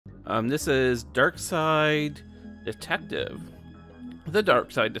This is Darkside Detective. The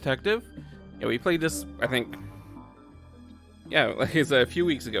Darkside Detective. Yeah, we played this, I think, yeah, like it's a few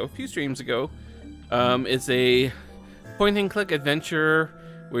weeks ago, a few streams ago. It's a point-and-click adventure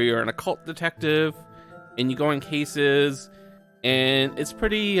where you're an occult detective and you go in cases, and it's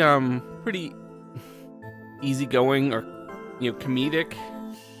pretty easygoing, or comedic,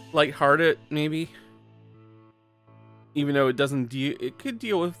 lighthearted maybe. Even though it doesn't deal, it could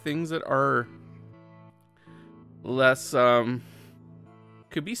deal with things that are less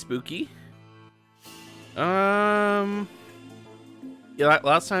could be spooky. Yeah,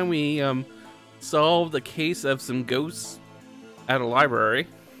 last time we solved a case of some ghosts at a library.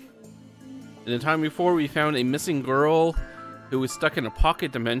 And the time before, we found a missing girl who was stuck in a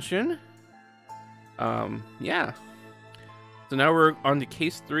pocket dimension. Yeah. So now we're on to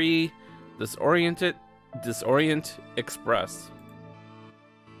case 3, Disorient Express.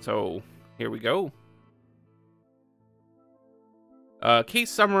 So here we go. Case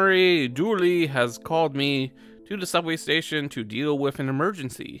summary: Dooley has called me to the subway station to deal with an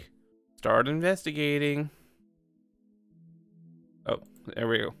emergency. Start investigating. Oh, there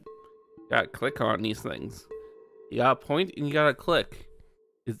we go. Gotta click on these things. You gotta point and you gotta click.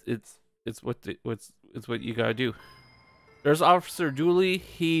 It's what you gotta do. There's Officer Dooley.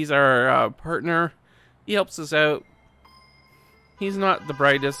 He's our partner. He helps us out. He's not the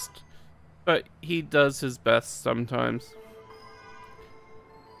brightest, but he does his best sometimes.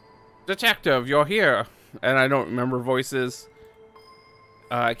 Detective, you're here. And I don't remember voices.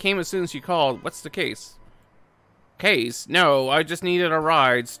 I came as soon as you called. What's the case? Case? No, I just needed a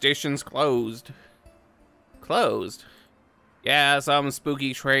ride. Station's closed. Closed? Yeah, some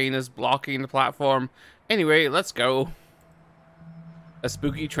spooky train is blocking the platform. Anyway, let's go. A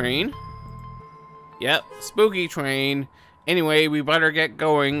spooky train? Yep, spooky train. Anyway, we better get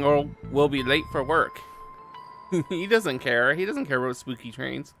going or we'll be late for work. He doesn't care. He doesn't care about spooky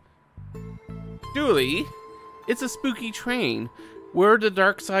trains. Dooley, it's a spooky train. We're the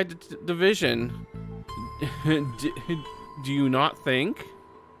Darkside Division. Do you not think?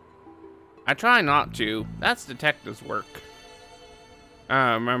 I try not to. That's detective's work.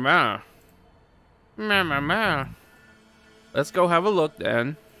 Mama. Let's go have a look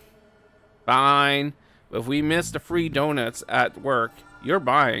then. Fine. If we missed the free donuts at work, you're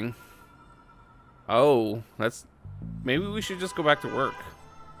buying. Oh, maybe we should just go back to work.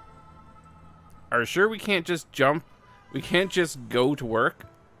 Are you sure we can't just jump? We can't just go to work?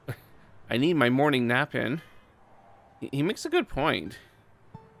 I need my morning nap in. He makes a good point.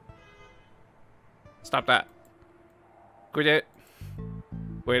 Stop that. Quit it.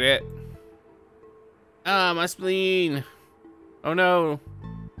 Quit it. Ah, my spleen. Oh no.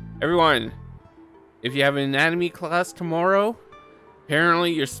 Everyone, if you have an anatomy class tomorrow,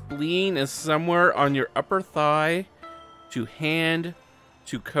 apparently your spleen is somewhere on your upper thigh to hand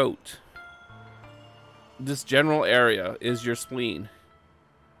to coat. This general area is your spleen.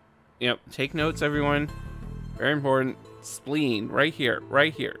 Yep, take notes everyone. Very important. Spleen, right here,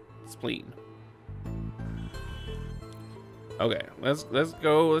 spleen. Okay, let's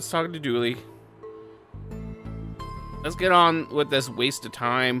go, let's talk to Dooley. Let's get on with this waste of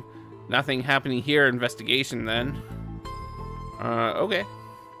time. Nothing happening here, investigation then. Okay.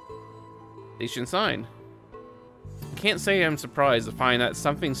 Station sign. I can't say I'm surprised to find that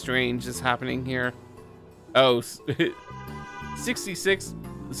something strange is happening here. Oh, 66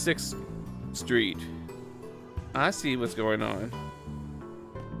 6th Street. I see what's going on.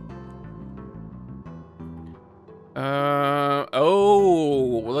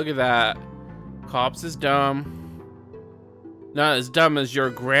 Oh, look at that. Cops is dumb. Not as dumb as your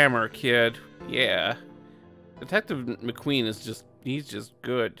grammar, kid. Yeah. Detective McQueen is he's just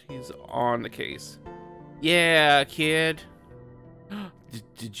good. He's on the case. Yeah, kid.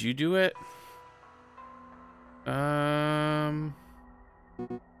 Did you do it?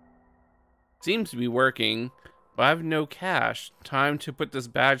 Seems to be working, but I have no cash. Time to put this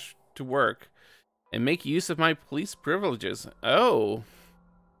badge to work and make use of my police privileges. Oh.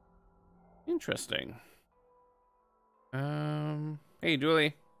 Interesting. Hey,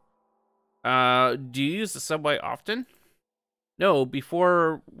 Dooley. Do you use the subway often? No,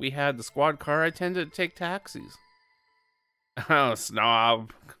 before we had the squad car, I tended to take taxis. Oh,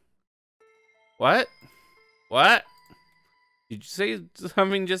 snob. What? What? Did you say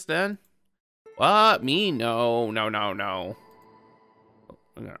something just then? What? Me? No. I'm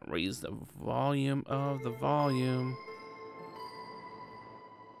gonna raise the volume of the volume.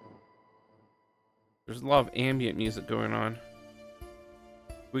 There's a lot of ambient music going on.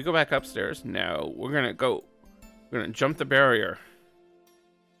 Can we go back upstairs? No, we're gonna jump the barrier.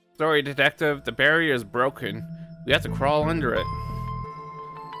 Sorry, Detective. The barrier is broken. We have to crawl under it.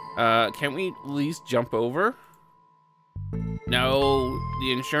 Can't we at least jump over? No,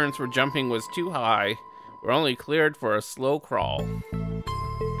 the insurance for jumping was too high. We're only cleared for a slow crawl.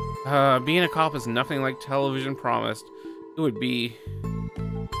 Being a cop is nothing like television promised. It would be...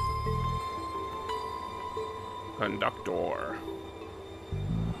 Conductor.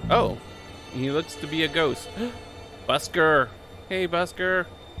 Oh, he looks to be a ghost. Busker. Hey, Busker.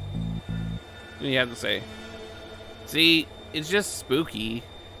 What do you have to say? See, it's just spooky.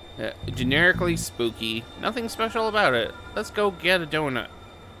 Generically spooky. Nothing special about it. Let's go get a donut.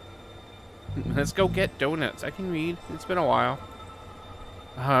 Let's go get donuts. I can read. It's been a while.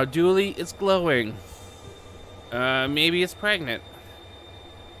 Dooley, it's glowing. Maybe it's pregnant.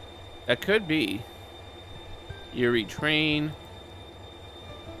 That could be. Eerie train.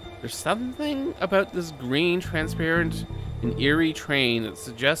 There's something about this green, transparent, and eerie train that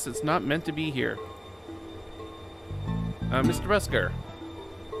suggests it's not meant to be here. Mr. Busker.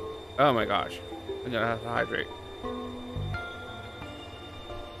 Oh my gosh. I'm gonna have to hydrate.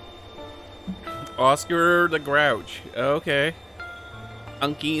 Oscar the Grouch. Okay.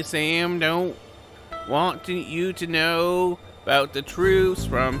 Unky Sam don't want you to know about the truths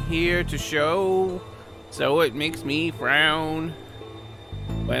from here to show, so it makes me frown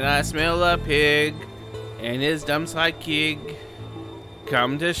when I smell a pig and his dumb sidekick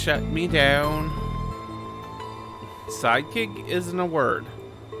come to shut me down. Sidekick isn't a word.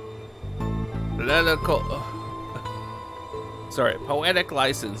 Poetic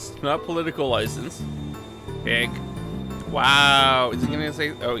license, not political license. Pig. Wow, is he gonna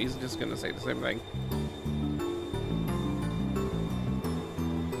say? Oh, he's just gonna say the same thing.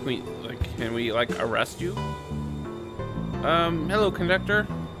 Can we arrest you? Hello, conductor.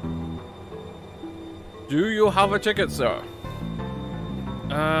 Do you have a ticket, sir?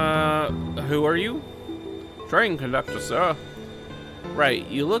 Who are you? Train conductor, sir. Right,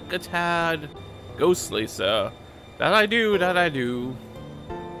 you look a tad ghostly, sir. That I do, that I do.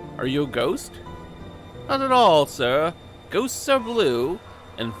 Are you a ghost? Not at all, sir. Ghosts are blue,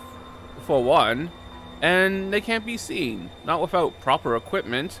 and for one, and they can't be seen. Not without proper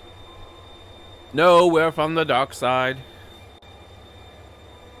equipment. No, we're from the dark side.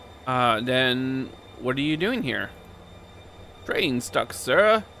 Then what are you doing here? Train stuck,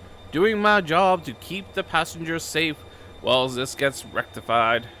 sir. Doing my job to keep the passengers safe while this gets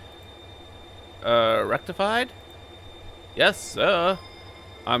rectified. Rectified? Yes, sir.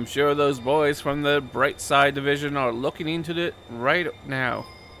 I'm sure those boys from the Brightside Division are looking into it right now.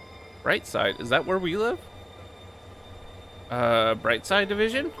 Brightside? Is that where we live? Brightside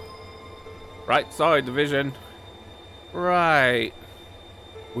Division? Brightside Division. Right.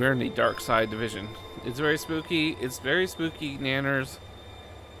 We're in the Darkside Division. It's very spooky. It's very spooky, Nanners.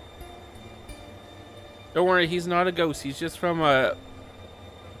 Don't worry, he's not a ghost. He's just from a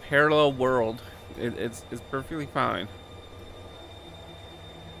parallel world. It's perfectly fine.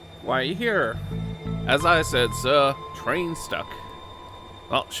 Why are you here? As I said, sir, train stuck.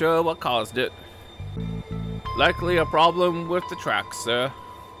 Not sure what caused it. Likely a problem with the tracks, sir.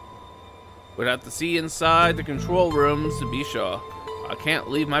 Would have to see inside the control rooms to be sure. I can't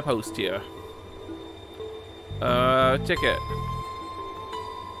leave my post here. Ticket.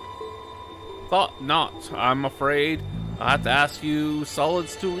 Thought not, I'm afraid. I'll have to ask you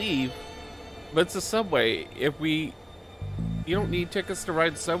solids to leave. But it's a subway. You don't need tickets to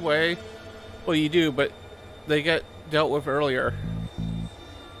ride the subway. Well, you do, but they get dealt with earlier.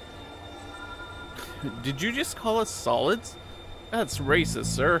 Did you just call us solids? That's racist,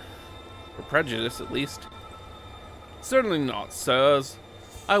 sir. Or prejudice, at least. Certainly not, sirs.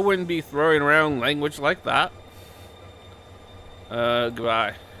 I wouldn't be throwing around language like that.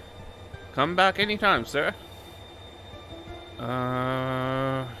 Goodbye. Come back anytime, sir.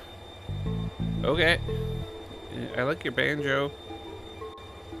 Okay. I like your banjo.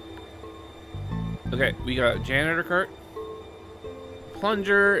 Okay, we got a janitor cart.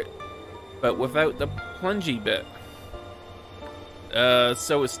 Plunger, but without the plungy bit.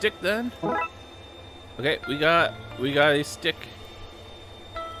 So a stick then? Okay, we got a stick.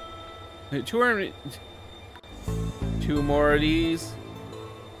 Two more of these.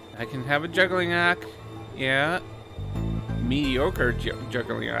 I can have a juggling act. Yeah. Mediocre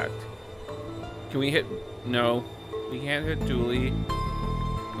juggling act. Can we hit? No. We can't hit Dooley.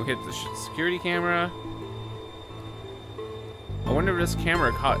 We'll hit the security camera. I wonder if this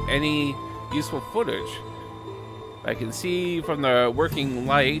camera caught any useful footage. I can see from the working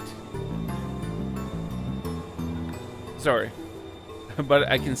light. Sorry. But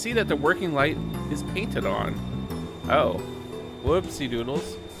I can see that the working light is painted on. Oh. Whoopsie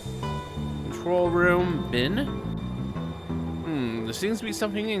doodles. Control room bin. There seems to be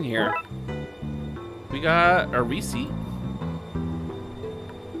something in here. We got a receipt.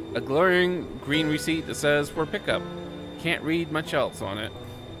 A glowing green receipt that says for pickup. Can't read much else on it.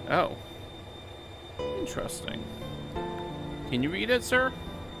 Oh. Interesting. Can you read it, sir?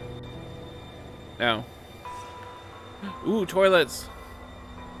 No. Ooh, toilets.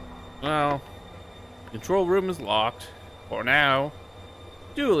 Well, control room is locked. For now.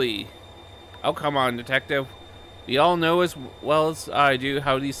 Julie. Oh, come on, detective. We all know as well as I do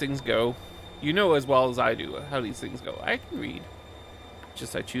how these things go. You know as well as I do how these things go. I can read.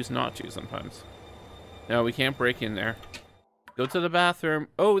 Just I choose not to sometimes. No, we can't break in there. Go to the bathroom.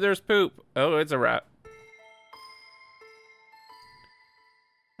 Oh, there's poop. Oh, it's a rat.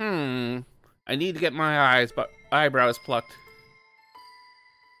 I need to get my eyebrows plucked.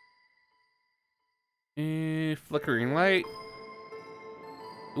 Flickering light.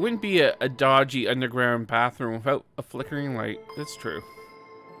 It wouldn't be a dodgy underground bathroom without a flickering light. That's true.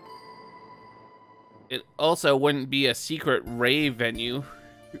 It also wouldn't be a secret rave venue.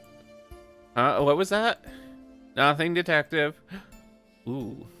 What was that? Nothing, detective.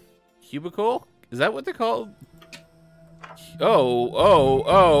 Ooh. Cubicle? Is that what they're called? Oh.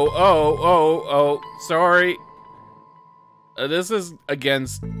 Sorry. This is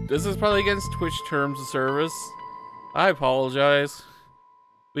probably against Twitch terms of service. I apologize.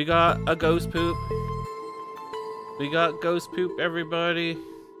 We got a ghost poop. We got ghost poop, everybody.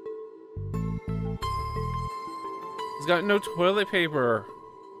 He's got no toilet paper.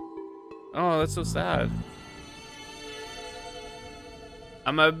 Oh, that's so sad.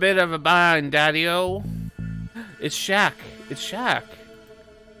 I'm a bit of a bind, Daddy-o. It's Shaq. It's Shaq.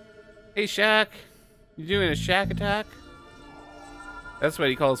 Hey, Shaq. You doing a Shaq attack? That's what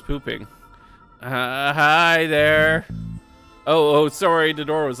he calls pooping. Hi there. Oh, sorry, the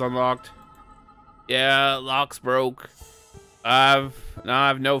door was unlocked. Yeah, lock's broke. Now I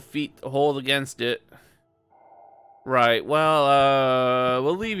have no feet to hold against it. Right, well,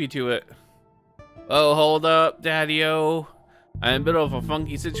 we'll leave you to it. Oh, hold up, Daddy-o. I'm in a bit of a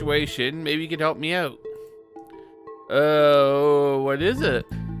funky situation. Maybe you could help me out. Oh, what is it?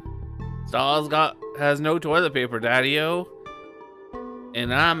 Stall's has no toilet paper, Daddy-o.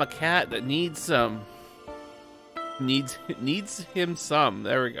 And I'm a cat that needs some. Needs him some.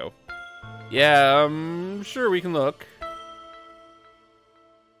 There we go. Yeah, sure we can look.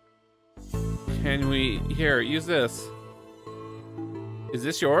 Can we... Here, use this. Is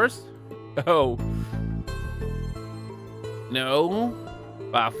this yours? Oh. No.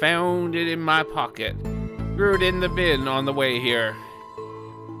 But I found it in my pocket. Threw it in the bin on the way here.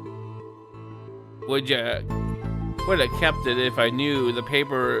 Would have kept it if I knew the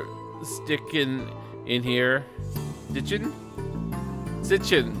paper sticking in here.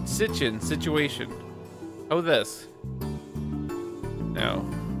 Situation. Oh, this. No.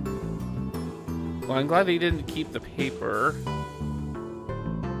 Well, I'm glad he didn't keep the paper.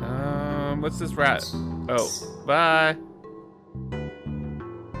 What's this rat? Oh, bye.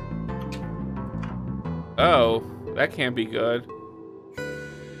 Oh, that can't be good.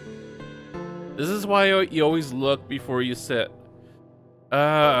 This is why you always look before you sit.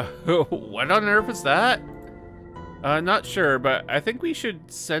 What on earth is that? Not sure, but I think we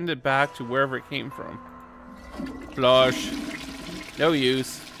should send it back to wherever it came from. Flush. No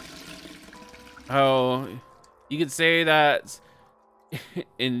use. Oh, you could say that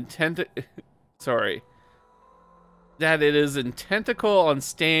sorry. That it is intentical on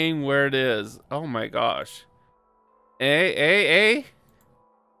staying where it is. Oh my gosh. Like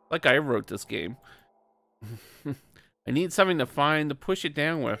I wrote this game. I need something to push it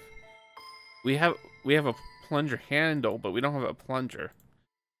down with. We have a plunger handle, but we don't have a plunger.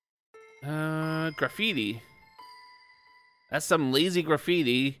 Graffiti. That's some lazy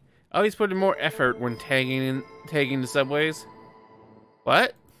graffiti. Always put in more effort when tagging the subways.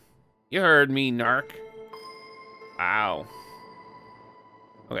 What? You heard me, narc. Wow.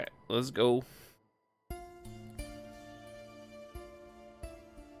 Okay, let's go.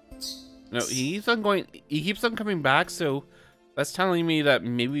 No, he keeps on coming back, so that's telling me that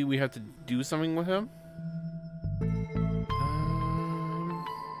maybe we have to do something with him.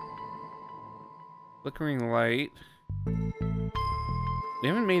 Flickering light. We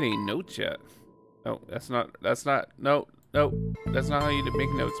haven't made any notes yet. Oh, that's not, no, that's not how you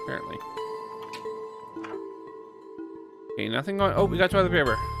make notes, apparently. Okay, nothing going, oh, we got toilet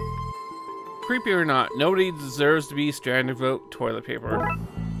paper. Creepy or not, nobody deserves to be stranded without toilet paper.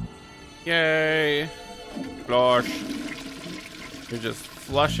 Yay. Flush. You're just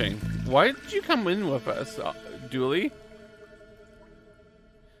flushing. Why did you come in with us, Dooley?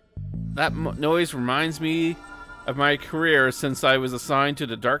 That noise reminds me of my career since I was assigned to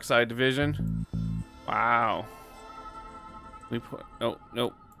the Darkside division. Wow. We put... Oh,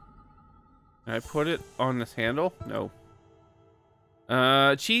 no. Can I put it on this handle? No.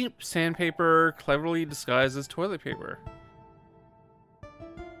 Cheap sandpaper cleverly disguised as toilet paper.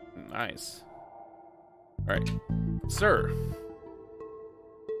 Nice. Alright. Sir.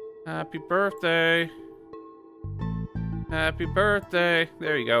 Happy birthday. Happy birthday.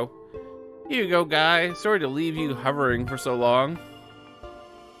 There you go. Here you go, guy. Sorry to leave you hovering for so long.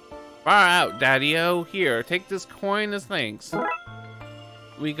 Far out, Daddy-O. Here, take this coin as thanks.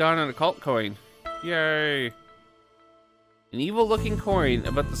 We got an occult coin. Yay. An evil-looking coin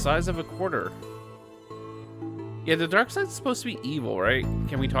about the size of a quarter. Yeah, the dark side's supposed to be evil, right?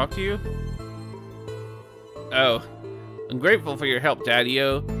 Can we talk to you? Oh. I'm grateful for your help,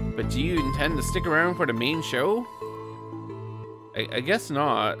 Daddy-O, but do you intend to stick around for the main show? I guess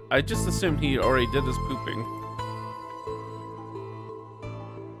not. I just assumed he already did his pooping.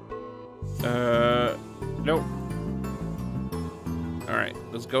 Nope. Alright,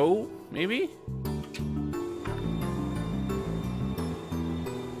 let's go, maybe?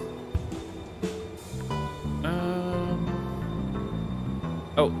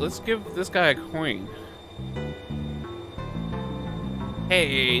 Oh, let's give this guy a coin.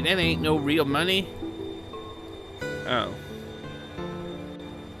 Hey, that ain't no real money. Oh.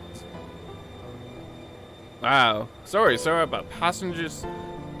 Wow. Sorry, but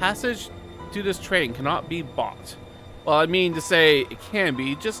passage to this train cannot be bought. Well, I mean to say it can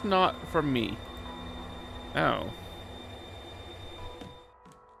be, just not from me. Oh.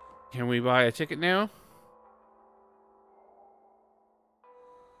 Can we buy a ticket now?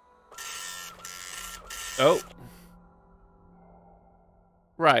 Oh.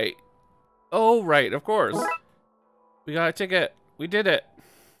 Right. Oh, right, of course. We got a ticket. We did it.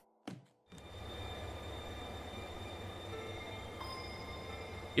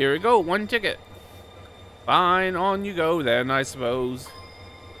 Here we go, one ticket. Fine, on you go then, I suppose.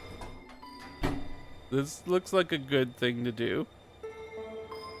 This looks like a good thing to do.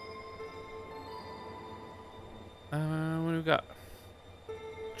 What do we got?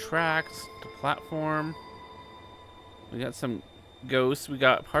 Tracks, the platform. We got some ghosts. We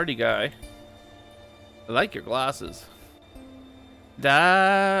got party guy. I like your glasses.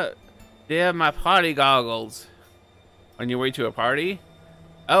 They're my party goggles. On your way to a party?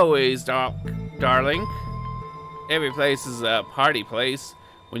 Always, darling. Every place is a party place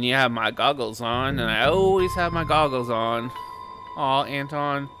when you have my goggles on, and I always have my goggles on. Aw,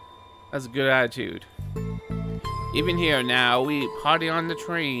 Anton, that's a good attitude. Even here now, we party on the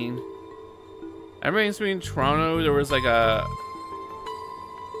train. That reminds me, in Toronto, there was like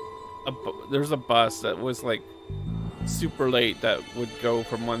there's a bus that was like super late that would go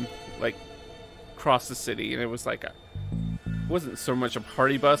from one, like, across the city, and it was like wasn't so much a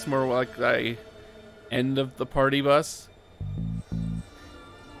party bus, more like the end of the party bus.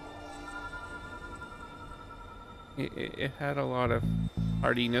 It had a lot of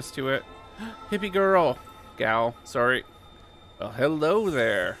hardiness to it. Hippie girl. Gal, sorry. Well, hello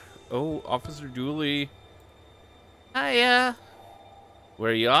there. Oh, Officer Dooley. Hiya.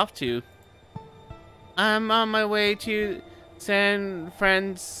 Where are you off to? I'm on my way to San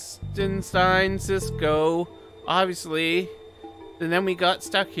Francisco, obviously. And then we got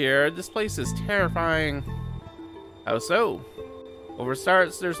stuck here. This place is terrifying. How so? Well, for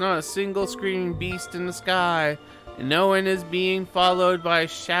starts, there's not a single screaming beast in the sky. And no one is being followed by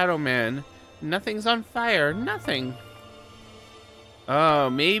shadow men. Nothing's on fire. Nothing. Oh,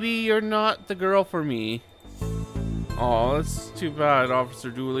 maybe you're not the girl for me. Oh, that's too bad,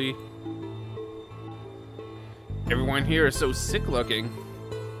 Officer Dooley. Everyone here is so sick looking.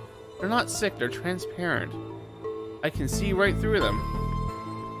 They're not sick, they're transparent. I can see right through them.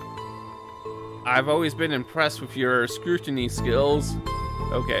 I've always been impressed with your scrutiny skills.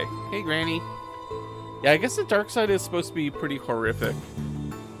 Okay. Hey, Granny. Yeah, I guess the dark side is supposed to be pretty horrific.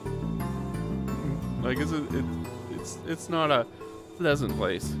 I guess it's not a pleasant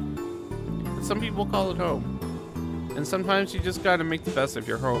place. But some people call it home. And sometimes you just gotta make the best of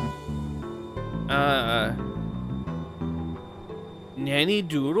your home. Nanny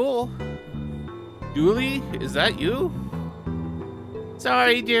Doodle? Dooley? Is that you?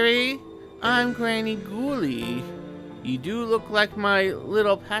 Sorry, dearie. I'm Granny Ghoulie. You do look like my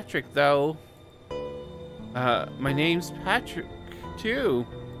little Patrick, though. My name's Patrick, too.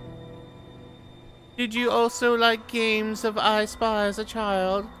 Did you also like games of I Spy as a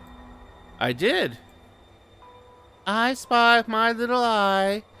child? I did. I spy with my little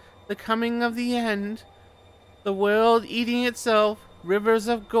eye, the coming of the end, the world eating itself, Rivers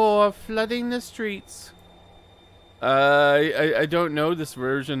of gore flooding the streets. I don't know this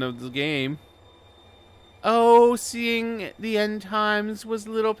version of the game. Oh, seeing the end times was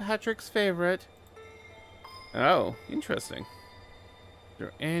little Patrick's favorite. Oh, interesting. Is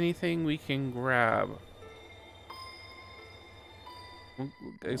there anything we can grab? I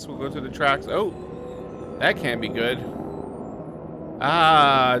guess we'll go to the tracks. Oh, that can't be good.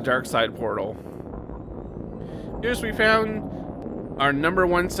 Ah, Darkside portal. Here's we found our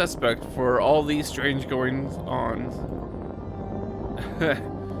 #1 suspect for all these strange goings-on.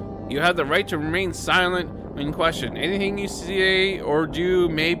 You have the right to remain silent when questioned. Anything you say or do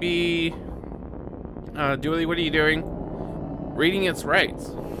may be... Dooley, what are you doing? Reading its rights.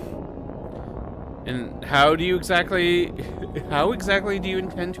 And how exactly do you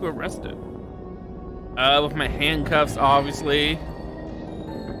intend to arrest it? With my handcuffs, obviously.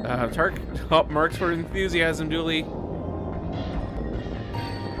 Top marks for enthusiasm, Dooley.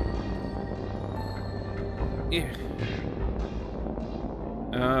 Yeah.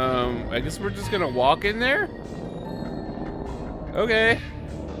 I guess we're just gonna walk in there? Okay.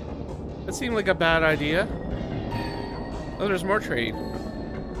 That seemed like a bad idea. Oh, there's more trade.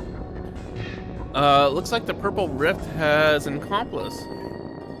 Looks like the Purple Rift has an accomplice.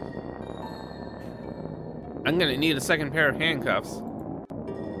 I'm gonna need a second pair of handcuffs.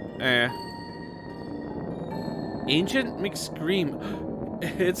 Ancient McScream.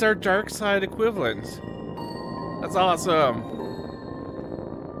 It's our Darkside equivalent. That's awesome.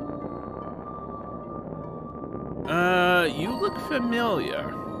 You look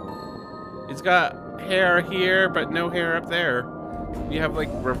familiar. He's got hair here, but no hair up there. You have like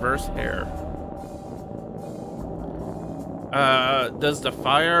reverse hair. Does the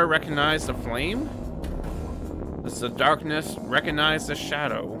fire recognize the flame? Does the darkness recognize the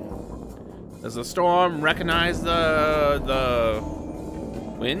shadow? Does the storm recognize the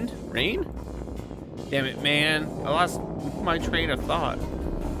wind? Rain? Damn it, man. I lost my train of thought.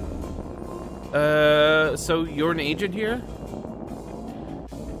 So you're an agent here?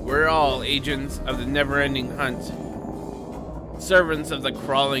 We're all agents of the never-ending hunt. Servants of the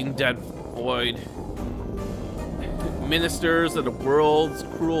crawling dead void. Ministers of the world's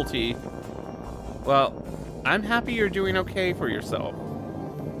cruelty. Well, I'm happy you're doing okay for yourself.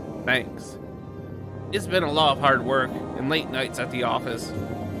 Thanks. It's been a lot of hard work and late nights at the office.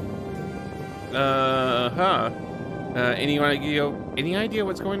 Any idea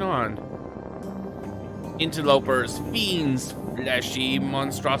what's going on? Interlopers, fiends, fleshy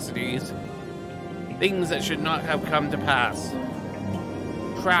monstrosities. Things that should not have come to pass.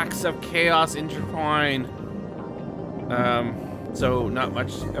 Tracks of chaos intertwine. So not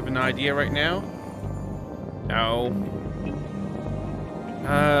much of an idea right now? No.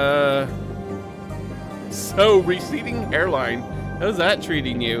 So receding hairline. How's that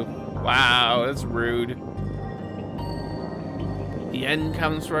treating you? Wow, that's rude. The end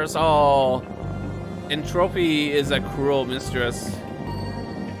comes for us all. Entropy is a cruel mistress.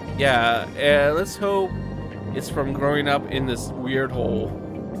 Yeah, let's hope it's from growing up in this weird hole.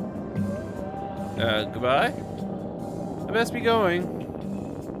 Goodbye? I best be going.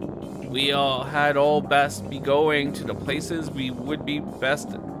 We all had best be going to the places we would be best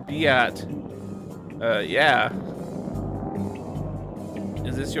be at. Yeah.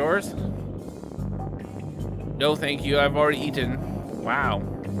 Is this yours? No, thank you. I've already eaten. Wow.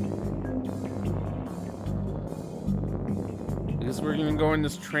 I guess we're gonna go on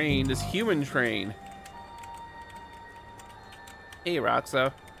this train, this human train. Hey,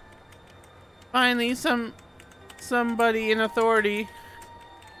 Roxa. Finally, somebody in authority.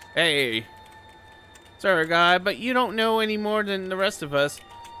 Hey. Sorry, guy, but you don't know any more than the rest of us.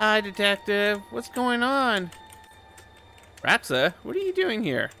 Hi, detective. What's going on? Raxa, what are you doing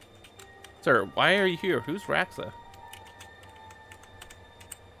here? Sir, why are you here? Who's Raxa?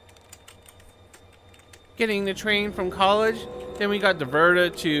 Getting the train from college, then we got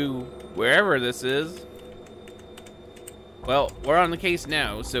diverted to wherever this is. Well, we're on the case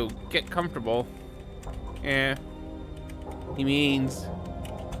now, so get comfortable. Yeah. He means...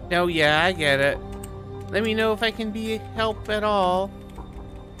 No, yeah, I get it. Let me know if I can be help at all.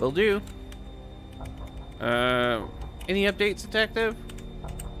 Will do. Any updates, detective?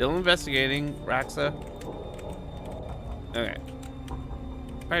 Still investigating, Raxa. Okay.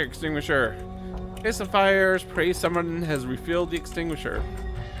 Fire extinguisher. Case of fires, pray someone has refilled the extinguisher.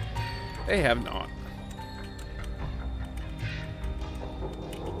 They have not.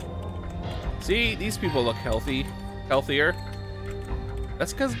 See, these people look healthier.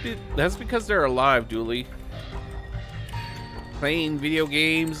 That's because they're alive, Dooley. Playing video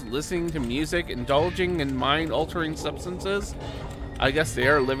games, listening to music, indulging in mind-altering substances. I guess they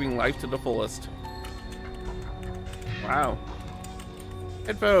are living life to the fullest. Wow.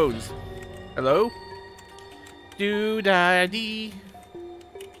 Headphones. Hello? Doo-da-dee.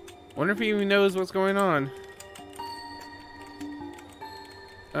 Wonder if he even knows what's going on.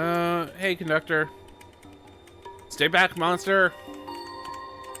 Hey, conductor. Stay back, monster.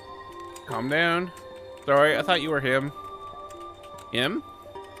 Calm down. Sorry, I thought you were him. Him?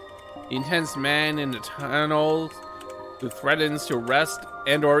 The intense man in the tunnels who threatens to arrest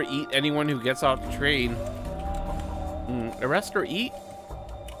and or eat anyone who gets off the train. Arrest or eat?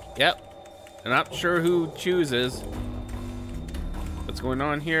 Yep. I'm not sure who chooses. What's going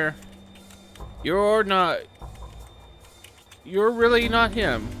on here? You're really not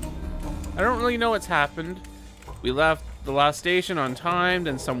him. I don't really know what's happened. We left the last station on time,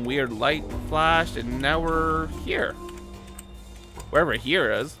 then some weird light flashed, and now we're here. Wherever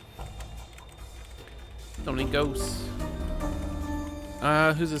here is. So many ghosts.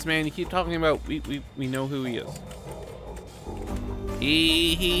 Who's this man you keep talking about? We know who he is.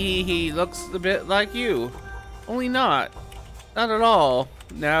 He looks a bit like you. Only not. Not at all.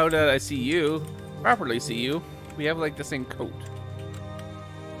 Now that I see you, properly see you, we have like the same coat.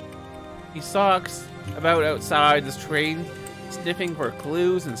 He stalks about outside this train, sniffing for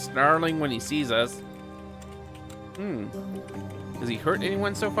clues and snarling when he sees us. Has he hurt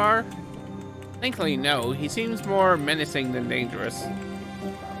anyone so far? Thankfully, no. He seems more menacing than dangerous.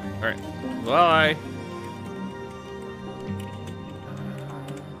 Alright. Bye.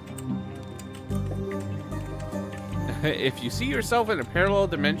 If you see yourself in a parallel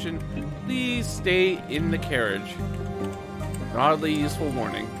dimension, please stay in the carriage. An oddly useful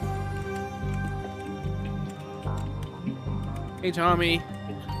warning. Hey, Tommy.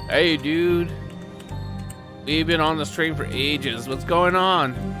 Hey, dude. We've been on this train for ages. What's going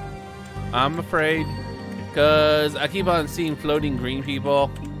on? I'm afraid. Because I keep on seeing floating green people.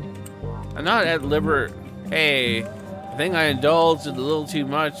 I'm not at liberty. Hey, I think I indulged a little too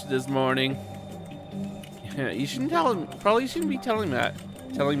much this morning. You shouldn't tell him. Probably shouldn't be telling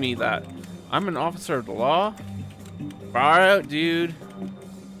me that. I'm an officer of the law. Far out, dude.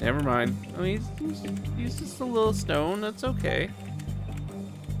 Never mind. I mean, he's just a little stone. That's okay.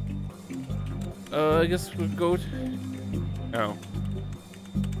 I guess we'll go. Oh.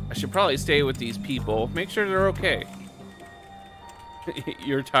 I should probably stay with these people. Make sure they're okay.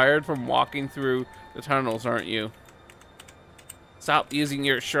 You're tired from walking through the tunnels, aren't you? Stop using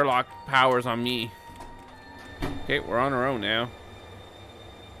your Sherlock powers on me. Okay, we're on our own now.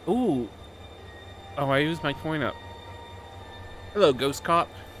 Ooh. Oh, I used my coin up. Hello, ghost cop.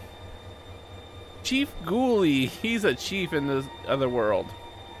 Chief Ghoulie. He's a chief in the other world.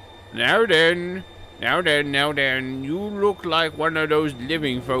 Now then, you look like one of those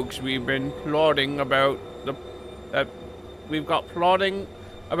living folks we've been plotting about we've got plotting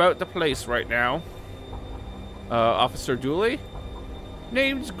about the place right now. Officer Dooley?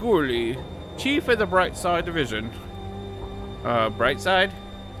 Name's Ghoulie, chief of the Brightside Division. Brightside?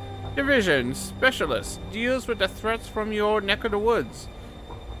 Division, specialist, deals with the threats from your neck of the woods.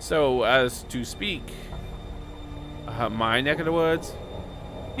 So, as to speak, my neck of the woods?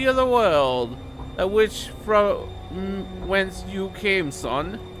 The other world, which from whence you came,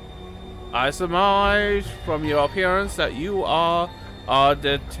 son. I surmise from your appearance that you are a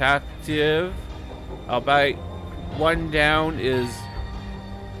detective. Albeit one down is...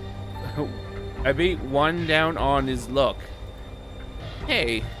 I beat one down on his look.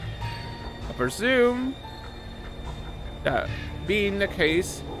 Hey, I presume that being the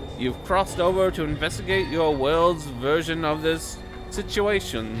case, you've crossed over to investigate your world's version of this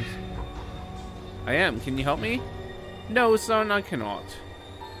situation. I am. Can you help me? No, son, I cannot.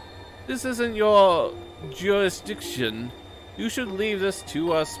 This isn't your jurisdiction. You should leave this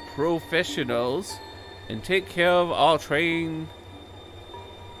to us professionals and take care of our train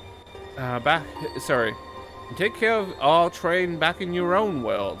take care of our train back in your own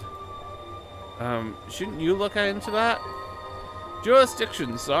world. Shouldn't you look into that?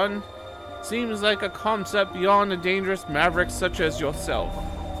 Jurisdiction, son. Seems like a concept beyond a dangerous maverick such as yourself.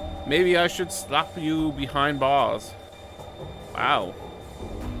 Maybe I should slap you behind bars. Wow.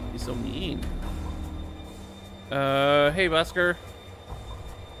 He's so mean. Hey, busker.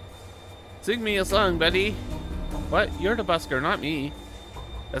 Sing me a song, Betty. What? You're the busker, not me.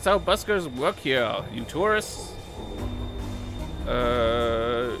 That's how buskers work here, you tourists.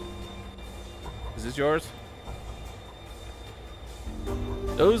 Is this yours?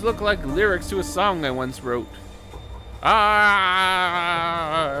 Those look like lyrics to a song I once wrote.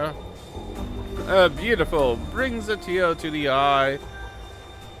 Beautiful. Brings a tear to the eye.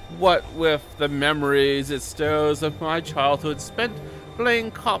 What with the memories it stirs of my childhood spent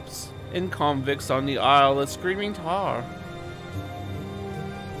playing cops and convicts on the Isle of Screaming Tar.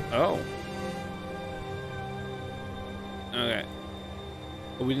 Oh. Okay.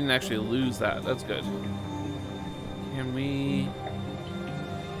 But we didn't actually lose that. That's good. Can we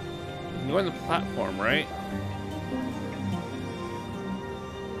go on the platform, right?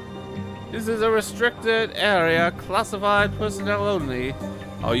 This is a restricted area, classified personnel only.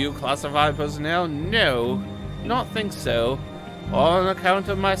 Are you classified personnel? No, not think so. On account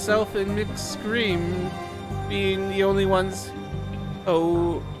of myself and Mick Scream being the only ones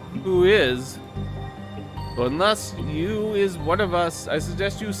who is. But unless you is one of us, I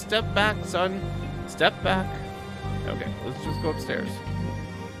suggest you step back, son. Step back. Okay, let's just go upstairs.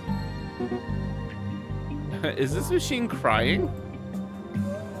 Is this machine crying?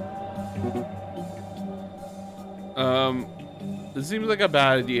 This seems like a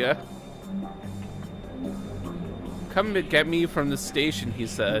bad idea. Come and get me from the station, he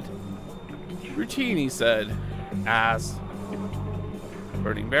said. Routine, he said. Ass.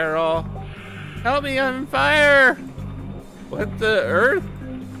 Burning barrel. Help me, I'm on fire! What the earth?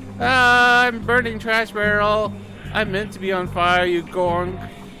 Ah, I'm burning trash barrel. I'm meant to be on fire, you gonk.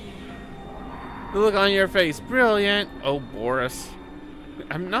 The look on your face, brilliant. Oh, Boris.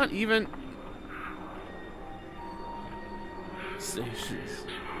 I'm not even... Stations.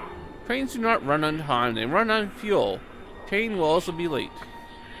 Trains do not run on time, they run on fuel. Train will also be late.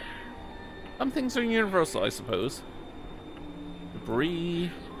 Some things are universal, I suppose. Debris.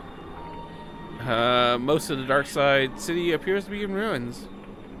 Most of the Darkside city appears to be in ruins.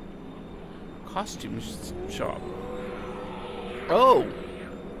 Costume shop. Oh!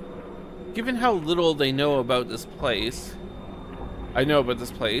 Given how little they know about this place... I know about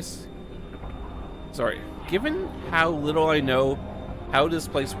this place. Sorry. Given how little I know how this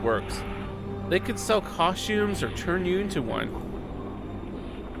place works, they could sell costumes or turn you into one.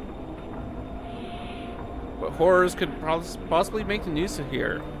 What horrors could possibly make the news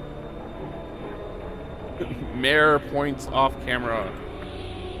here? Mayor points off camera.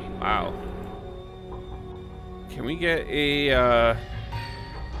 Wow. Can we get a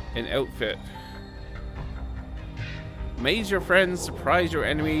an outfit? Amaze your friends, surprise your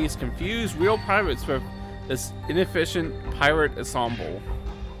enemies, confuse real pirates with this inefficient pirate ensemble.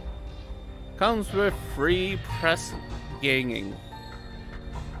 Comes with free press ganging.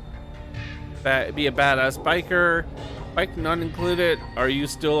 Be a badass biker. Bike not included. Are you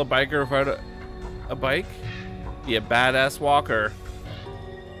still a biker without a bike? Be a badass walker.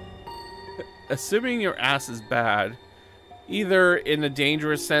 Assuming your ass is bad, either in a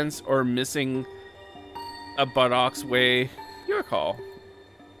dangerous sense or missing a buttocks way, your call.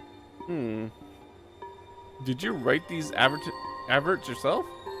 Did you write these adverts yourself?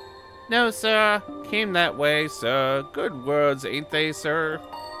 No, sir. Came that way, sir. Good words, ain't they, sir?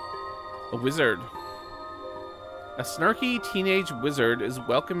 A wizard. A snarky teenage wizard is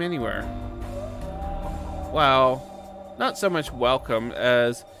welcome anywhere. Well, not so much welcome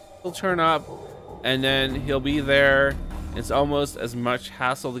as he'll turn up and then he'll be there. It's almost as much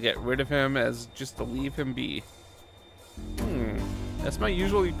hassle to get rid of him as just to leave him be. That's my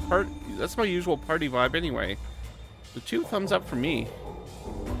usual party vibe anyway. So 2 thumbs up for me.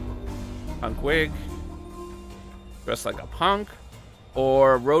 Punk wig. Dressed like a punk.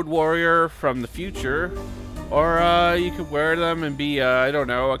 Or road warrior from the future. Or you could wear them and be, I don't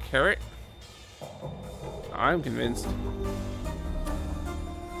know, a carrot. I'm convinced.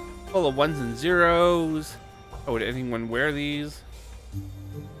 Full of 1s and 0s. Oh, would anyone wear these?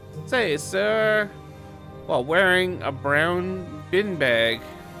 Say, sir. While wearing a brown bin bag.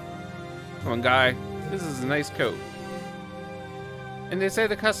 Come on, guy. This is a nice coat. And they say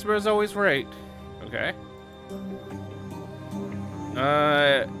the customer is always right. Okay.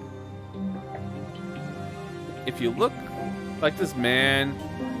 If you look like this man,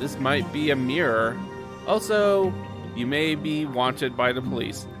 this might be a mirror. Also, you may be wanted by the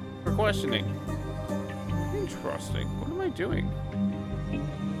police for questioning. Interesting. What am I doing?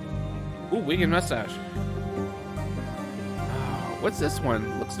 Ooh, wig and mustache. What's this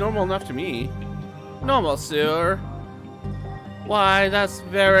one? Looks normal enough to me. Normal, sir. Why, that's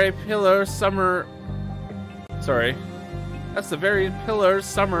very pillar summer... Sorry. That's the very pillar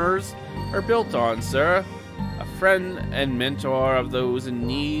summers are built on, sir. A friend and mentor of those in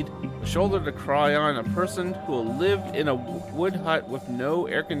need. A shoulder to cry on. A person who will live in a wood hut with no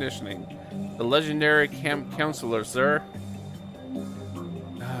air conditioning. The legendary camp counselor, sir.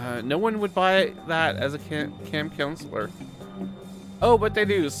 No one would buy that as a camp counselor. Oh, but they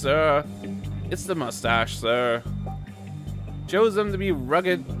do, sir. It's the mustache, sir. Shows them to be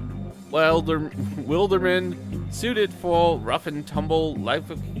rugged wilderman suited for rough and tumble life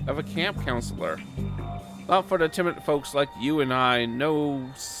of a camp counselor. Not for the timid folks like you and I, no,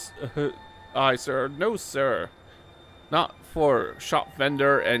 sir, no, sir. Not for shop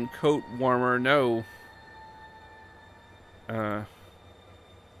vendor and coat warmer, no.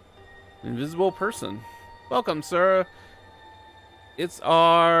 Invisible person. Welcome, sir. It's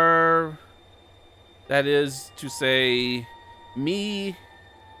our... That is to say, me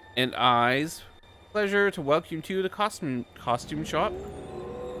and I's pleasure to welcome you to the costume shop.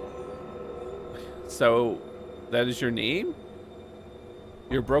 So, that is your name?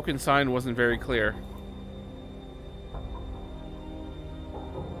 Your broken sign wasn't very clear.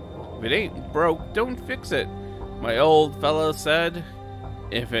 If it ain't broke, don't fix it. My old fella said,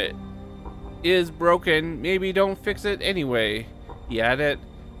 if it is broken, maybe don't fix it anyway. He added,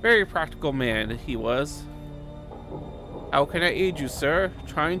 very practical man he was. How can I aid you, sir?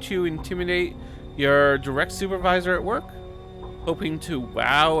 Trying to intimidate your direct supervisor at work? Hoping to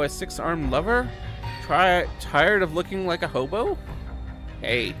wow a six-armed lover? Tired of looking like a hobo?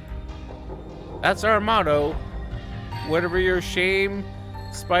 Hey, that's our motto. Whatever your shame,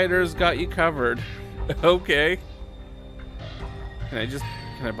 spiders got you covered. Okay. Can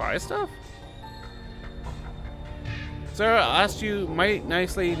I buy stuff? Sir, I asked you might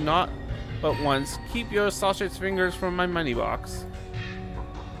nicely not but once. Keep your sausage fingers from my money box.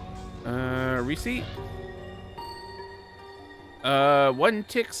 Receipt? One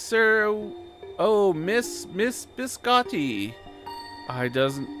tick, sir. Oh, Miss Biscotti. I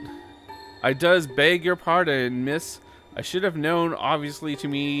does beg your pardon, miss. I should have known, obviously to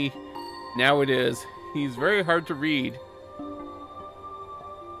me. Now it is. He's very hard to read.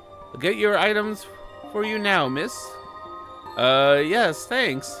 I'll get your items for you now, miss. Yes,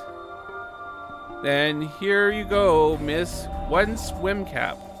 thanks. Then here you go, miss. One swim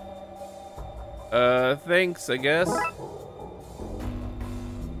cap. Thanks, I guess.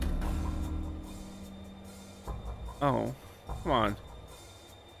 Oh, come on.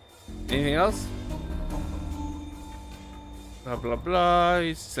 Anything else? Blah, blah, blah.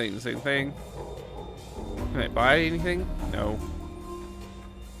 He's saying the same thing. Can I buy anything? No.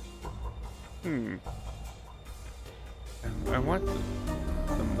 I want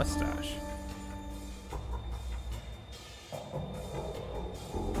the mustache.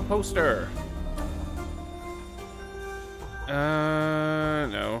 Poster.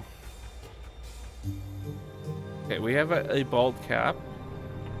 No. Okay, we have a bald cap.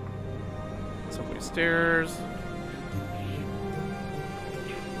 Subway stairs.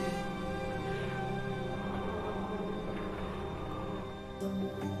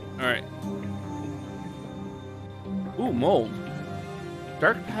 Alright. Ooh, mold.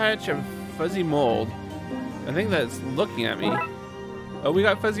 Dark patch of fuzzy mold. I think that's looking at me. Oh, we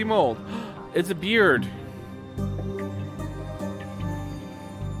got fuzzy mold. It's a beard.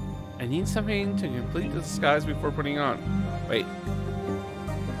 I need something to complete the disguise before putting on. Wait.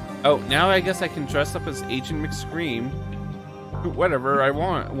 Oh, now I guess I can dress up as Agent McScream. Whatever I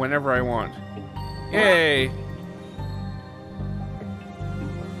want, whenever I want. Yay!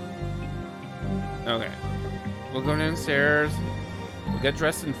 Okay. We'll go downstairs. We'll get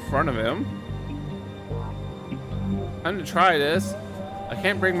dressed in front of him. Time to try this. I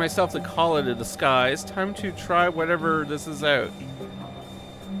can't bring myself to call it a disguise. Time to try whatever this is out.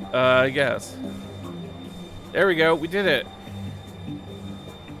 I guess. There we go. We did it.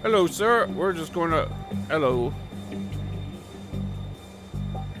 Hello, sir. We're just going to... Hello.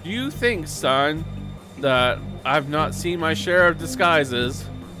 Do you think, son, that I've not seen my share of disguises?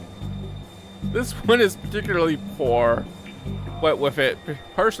 This one is particularly poor, what with it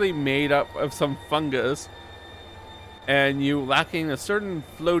partially made up of some fungus and you lacking a certain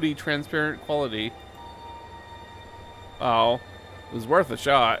floaty, transparent quality. Oh, it was worth a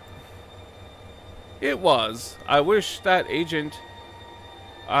shot. It was. I wish that agent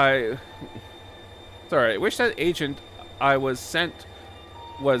I was sent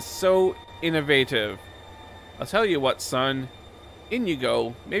was so innovative. I'll tell you what, son. In you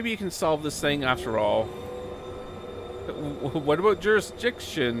go. Maybe you can solve this thing after all. What about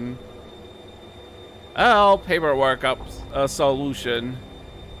jurisdiction? I'll paperwork up a solution.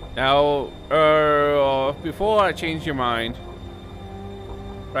 Now, before I change your mind.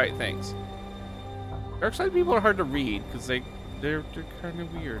 Right, thanks. Darkside people are hard to read because they're kind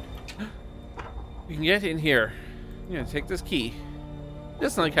of weird. You can get in here. Yeah, take this key.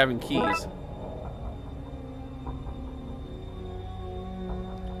 It's not like having keys.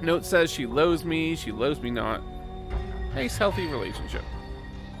 Note says she loathes me not. Nice, healthy relationship.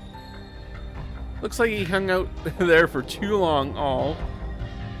 Looks like he hung out there for too long. Oh,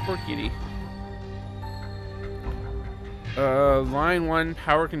 Poor kitty. Line 1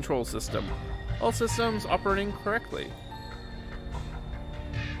 power control system. All systems operating correctly.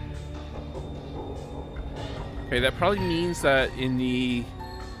 Okay, that probably means that in the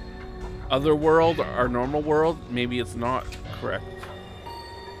other world, our normal world, maybe it's not correct.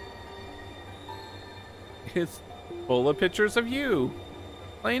 It's full of pictures of you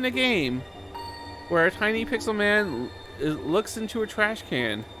playing a game where a tiny pixel man looks into a trash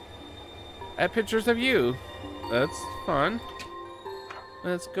can at pictures of you. That's fun.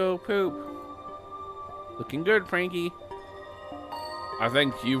 Let's go poop. Looking good, Frankie. I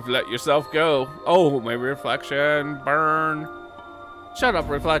think you've let yourself go. Oh, my reflection. Burn. Shut up,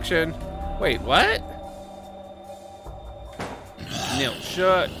 reflection. Wait, what? Nail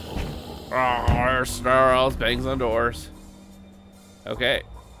shut. Oh, snarls, bangs on doors. Okay.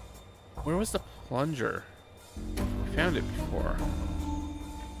 Where was the plunger? I found it before.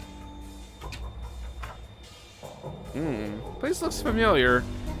 Place looks familiar.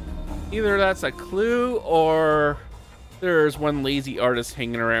 Either that's a clue or there's one lazy artist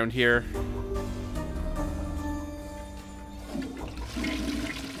hanging around here.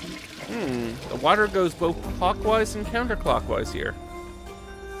 The water goes both clockwise and counterclockwise here.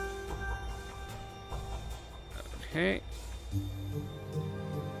 Okay.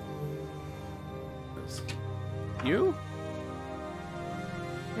 You?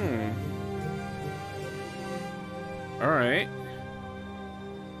 Alright.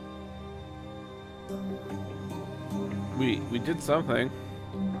 We did something.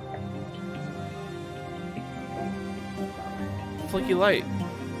 Flicky light.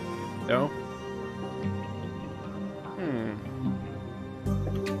 No?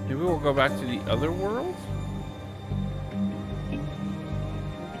 Maybe we'll go back to the other world? We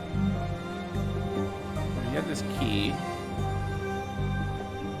have this key.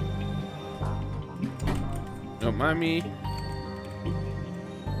 Don't mind me.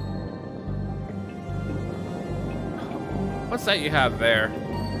 What's that you have there?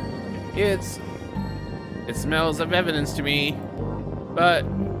 It smells of evidence to me, but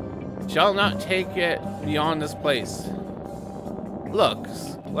shall not take it beyond this place.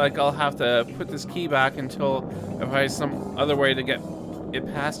 Looks like I'll have to put this key back until I find some other way to get it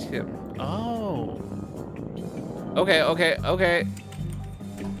past him. Oh. Okay. I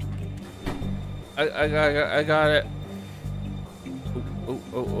got it.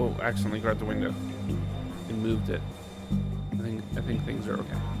 Oh, accidentally grabbed the window and moved it. I think things are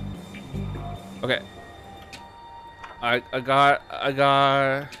okay. Okay. I got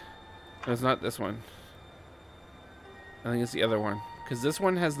it's not this one. I think it's the other one. Because this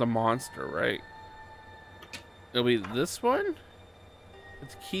one has the monster, right? It'll be this one?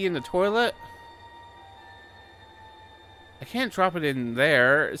 It's a key in the toilet? I can't drop it in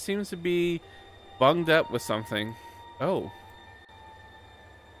there. It seems to be bunged up with something. Oh.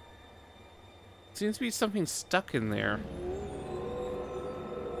 Seems to be something stuck in there.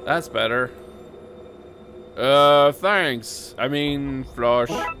 That's better. Thanks. I mean, flush.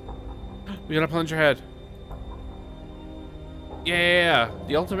 We gotta plunge your head. Yeah,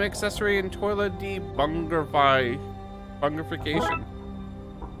 the ultimate accessory in toilet debungerification.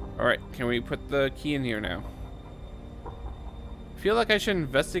 Alright, can we put the key in here now? I feel like I should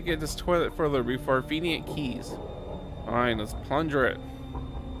investigate this toilet further before feeding it keys. Fine, let's plunger it.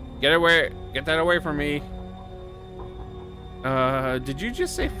 Get away! Get that away from me! Did you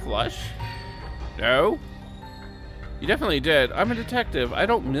just say flush? No? You definitely did. I'm a detective. I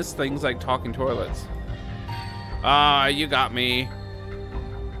don't miss things like talking toilets. Ah, you got me.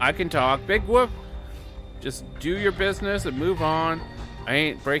 I can talk. Big whoop. Just do your business and move on. I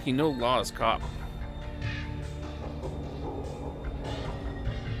ain't breaking no laws, cop.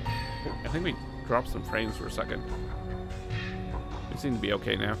 I think we dropped some frames for a second. We seem to be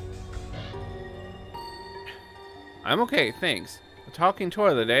okay now. I'm okay, thanks. A talking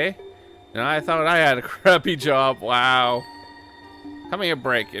toilet, eh? And I thought I had a crappy job. Wow. Cut me a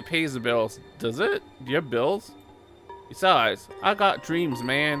break. It pays the bills. Does it? Do you have bills? Besides, I got dreams,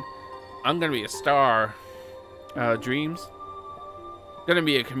 man. I'm gonna be a star. Dreams? Gonna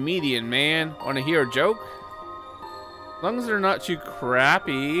be a comedian, man. Wanna hear a joke? As long as they're not too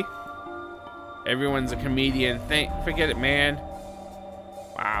crappy. Everyone's a comedian. Forget it, man.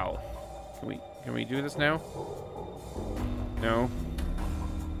 Wow. Can we do this now? No.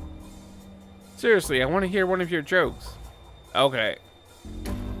 Seriously, I want to hear one of your jokes. Okay.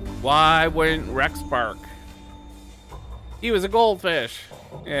 Why wouldn't Rex bark? He was a goldfish.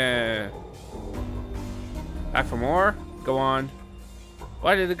 Yeah. Back for more? Go on.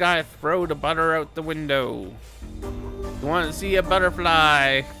 Why did the guy throw the butter out the window? You want to see a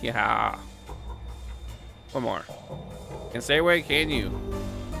butterfly? Yeah. One more. Can stay away, can you?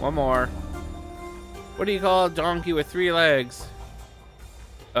 One more. What do you call a donkey with 3 legs?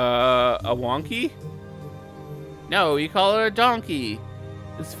 A wonky? No, you call it a donkey.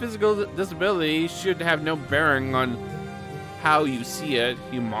 Its physical disability should have no bearing on how you see it,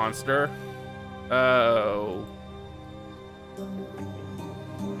 you monster. Oh.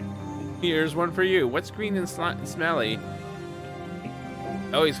 Here's one for you. What's green and smelly?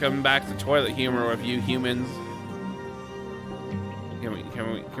 Oh, he's coming back to toilet humor with you humans.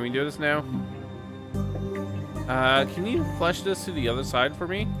 Can we do this now? Can you flush this to the other side for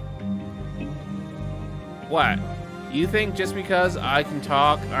me? What? You think just because I can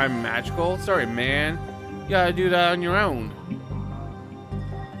talk, I'm magical? Sorry, man. You gotta do that on your own.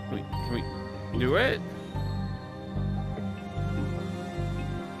 Can we do it?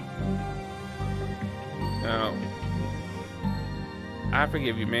 No. I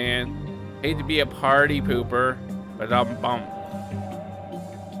forgive you, man. Hate to be a party pooper, but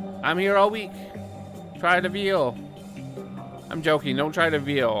I'm here all week. Try the veal. I'm joking, don't try the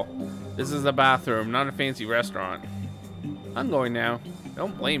veal. This is a bathroom, not a fancy restaurant. I'm going now.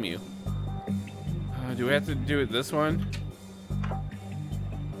 Don't blame you. Do we have to do it this one?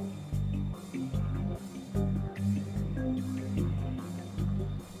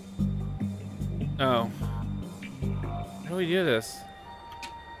 Oh. How do we do this?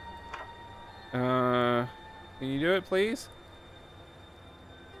 Can you do it, please?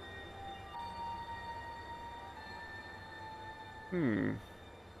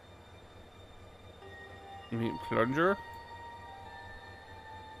 Plunger?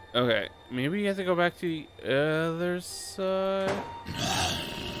 Okay, maybe you have to go back to the other side.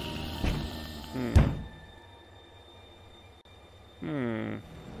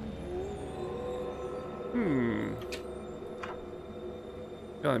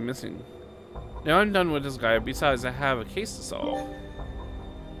 God, I'm missing. Now I'm done with this guy. Besides, I have a case to solve.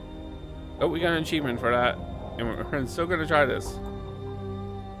 Oh, we got an achievement for that. And we're still gonna try this.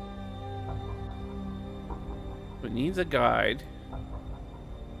 It needs a guide.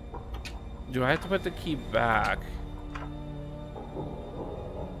 Do I have to put the key back?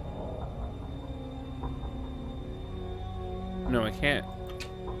 No, I can't.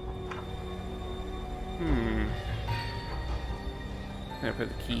 Can I put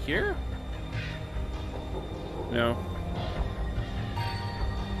the key here? No.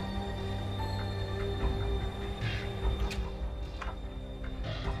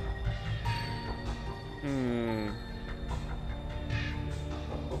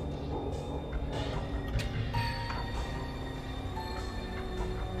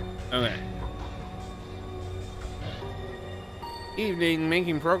 Okay. Evening,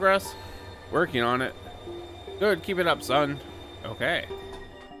 making progress. Working on it. Good, keep it up, son. Okay.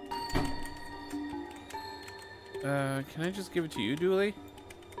 Can I just give it to you, Dooley?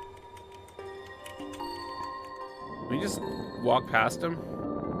 Can we just walk past him?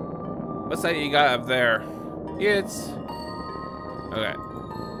 What's that you got up there? It's... Okay.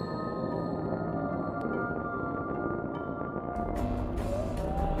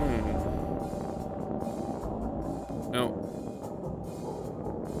 No.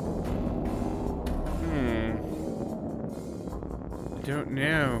 I don't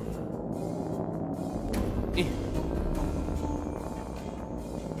know.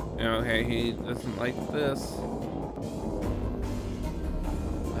 Okay, he doesn't like this.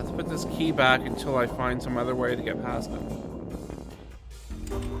 I have to put this key back until I find some other way to get past him.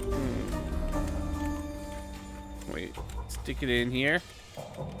 Wait, stick it in here.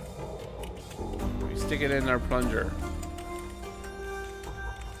 We stick it in our plunger.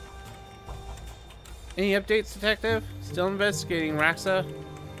 Any updates, detective? Still investigating Raxa?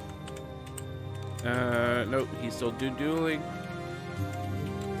 Nope, he's still doodling.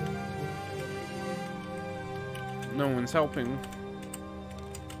 No one's helping.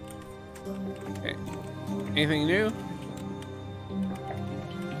 Okay. Anything new?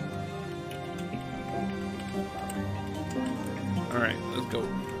 Alright, let's go.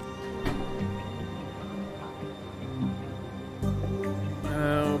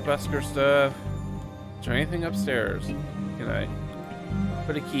 Oh, Busker stuff. Is there anything upstairs? Can I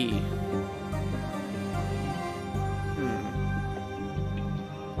put a key?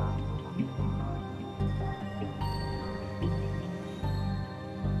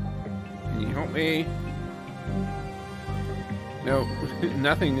 Can you help me? Nope,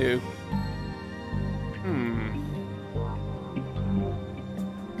 nothing new.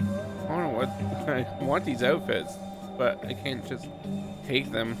 I don't know what I want these outfits, but I can't just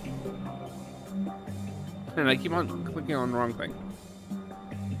take them. And I keep on clicking on the wrong thing.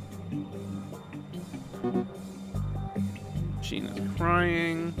 Sheen is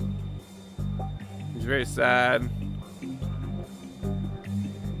crying. He's very sad.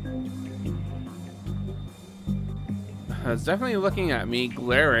 It's definitely looking at me,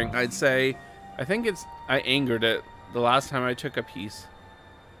 glaring. I'd say, I think it's, I angered it the last time I took a piece.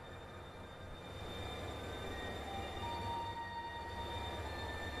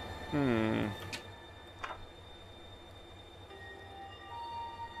 Can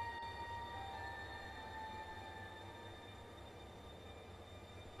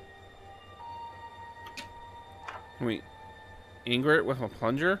we anger it with a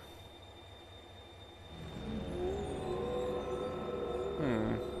plunger?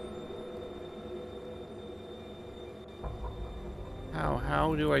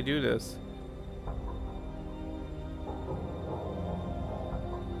 How do I do this?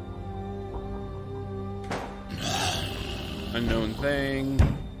 Unknown thing.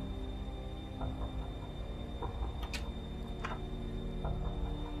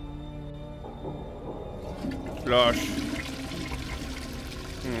 Flush.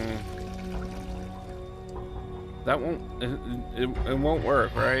 That won't. It won't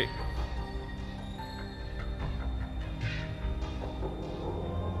work, right?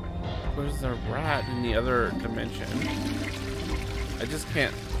 Where's the rat in the other dimension? I just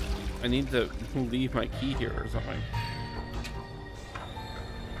can't. I need to leave my key here or something.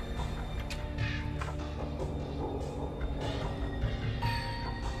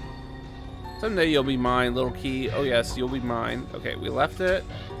 Someday you'll be mine, little key. Oh yes, you'll be mine. Okay, we left it.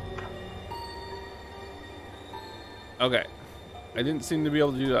 Okay. I didn't seem to be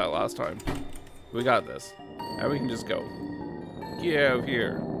able to do that last time. We got this. Now we can just go. Get out of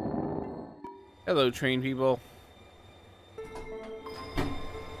here. Hello, train people.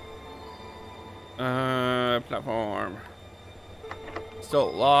 Platform.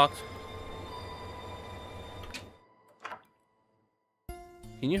 Still locked.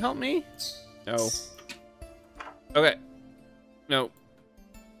 Can you help me? No. Okay. No.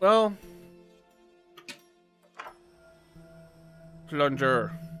 Well.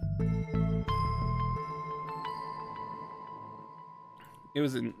 Plunger. It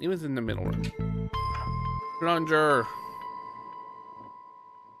was in the middle room. Plunger.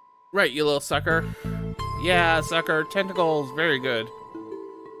 Right, you little sucker. Yeah, sucker. Tentacles. Very good.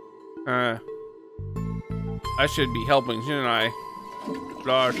 I should be helping, shouldn't I?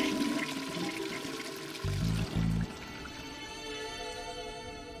 Flush.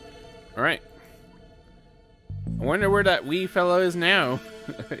 Alright. I wonder where that wee fellow is now.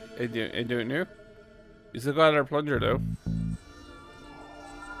 I don't know. We still got our plunger though.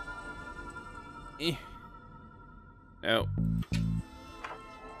 No. Can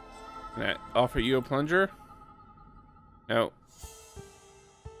I offer you a plunger? No.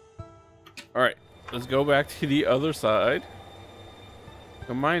 Alright, let's go back to the other side.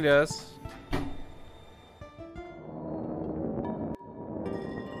 Don't mind us.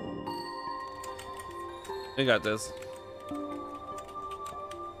 I got this.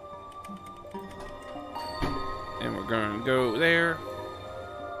 And we're gonna go there.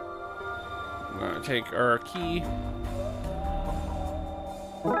 We're gonna take our key.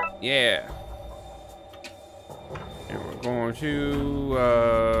 Yeah. And we're going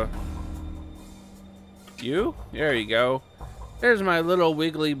to, you? There you go. There's my little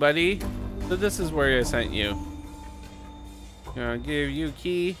wiggly buddy. So this is where I sent you. Gonna give you a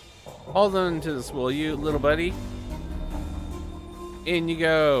key. Hold on to this, will you, little buddy? In you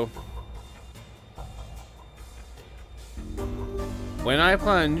go. When I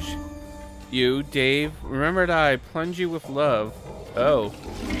plunge you, Dave, remember that I plunge you with love. Oh.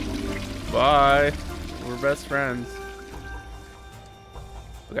 Bye. We're best friends.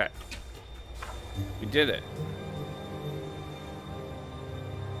 Okay. We did it.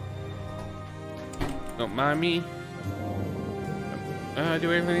 Don't mind me.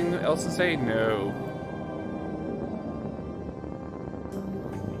 Do anything else to say? No.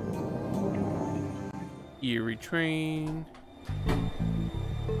 Eerie train.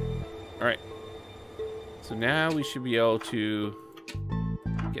 Alright. So now we should be able to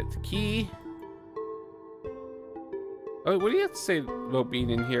get the key. Oh, what do you have to say about being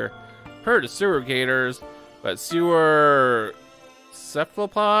in here? Heard of sewer gators, but sewer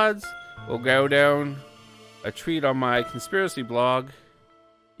cephalopods will go down a treat on my conspiracy blog.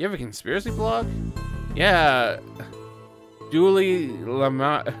 You have a conspiracy blog? Yeah.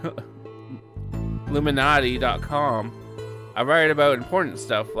 Illuminati.com. I write about important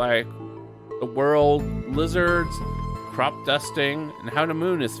stuff like the world, lizards, crop dusting, and how the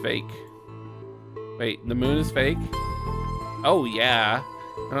moon is fake. Wait, the moon is fake? Oh yeah.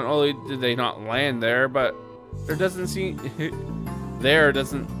 Not only did they not land there, but there doesn't seem there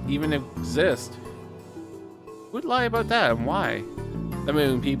doesn't even exist. Who'd lie about that and why? The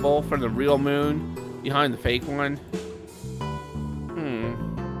moon people from the real moon behind the fake one.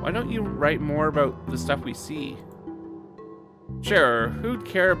 Why don't you write more about the stuff we see? Sure, who'd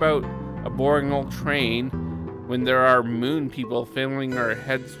care about a boring old train when there are moon people filling our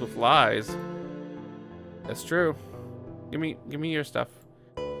heads with lies? That's true. Give me your stuff.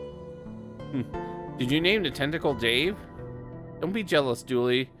 Did you name the tentacle Dave? Don't be jealous,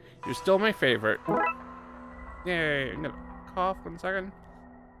 Dooley. You're still my favorite. Yay, I'm gonna cough 1 second.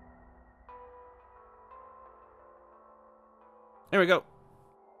 There we go.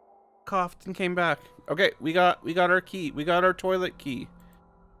 Coughed and came back. Okay, we got our key. We got our toilet key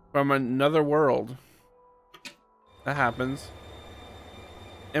from another world. That happens.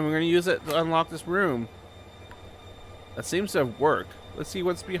 And we're gonna use it to unlock this room. That seems to have worked. Let's see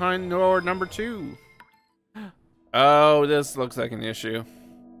what's behind door number 2. Oh, this looks like an issue.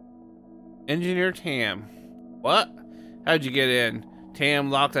 Engineer Tam. What? How'd you get in?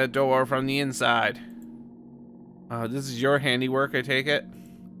 Tam locked that door from the inside. This is your handiwork, I take it?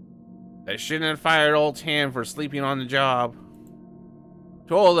 I shouldn't have fired old Tam for sleeping on the job.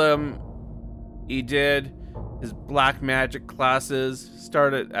 Told him he did. His black magic classes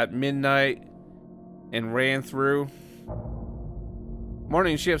started at midnight and ran through.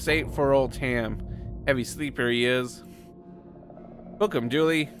 Morning shifts 8 for old Tam. Heavy sleeper he is. Book him,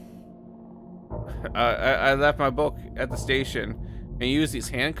 Dooley. I left my book at the station and used these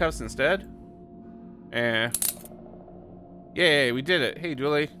handcuffs instead. Yay, we did it. Hey,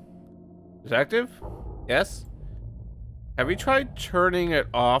 Dooley. Detective? Yes? Have you tried turning it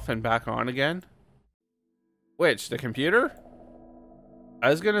off and back on again? Which, the computer? I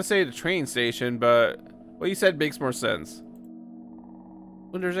was gonna say the train station, but what you said makes more sense.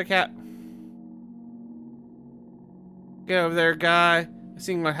 Oh, there's a cat. Get over there, guy. I've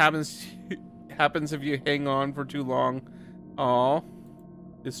seen what happens if you hang on for too long. Aw,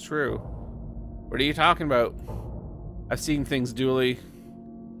 it's true. What are you talking about? I've seen things, Dooley.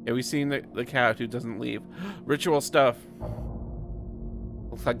 Yeah, we've seen the cat who doesn't leave. Ritual stuff.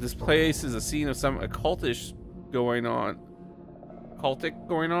 Looks like this place is a scene of some occultish going on. Occultic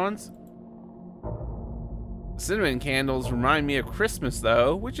going-ons? Cinnamon candles remind me of Christmas,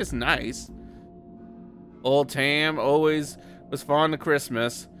 though, which is nice. Old Tam always was fond of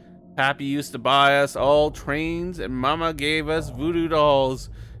Christmas. Pappy used to buy us all trains, and Mama gave us voodoo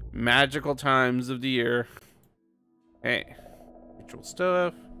dolls. Magical times of the year. Hey, ritual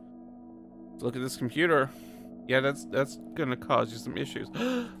stuff. Let's look at this computer. Yeah, that's gonna cause you some issues.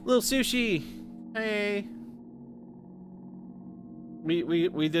 Little sushi. Hey.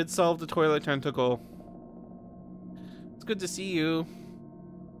 We did solve the toilet tentacle. It's good to see you.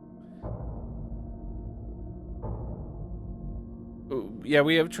 Yeah,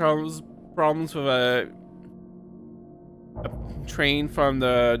 we have problems with a train from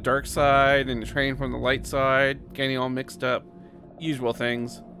the dark side and a train from the light side, getting all mixed up. Usual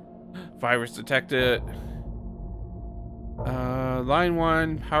things. Virus detected. Line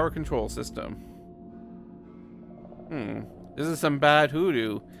 1 power control system. This is some bad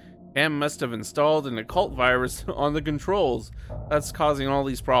hoodoo. Tam must have installed an occult virus on the controls. That's causing all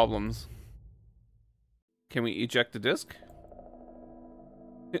these problems. Can we eject the disk?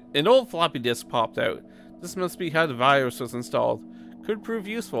 An old floppy disk popped out. This must be how the virus was installed. Could prove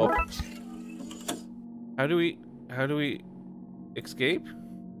useful. How do we escape?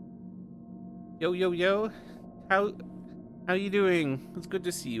 Yo yo yo. How you doing? It's good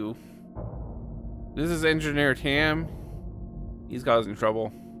to see you. This is Engineer Tam. He's causing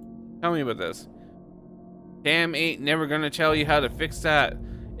trouble. Tell me about this. Tam ain't never gonna tell you how to fix that.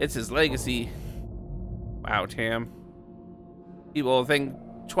 It's his legacy. Wow, Tam. People will think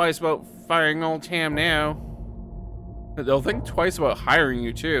twice about firing old Tam now. They'll think twice about hiring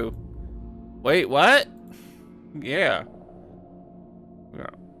you too. Wait, what? Yeah.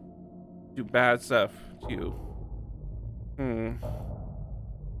 Do bad stuff to you.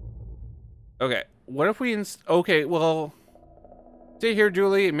 Okay, what if we okay, well, stay here,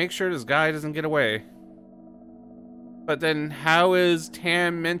 Dooley, and make sure this guy doesn't get away. But then how is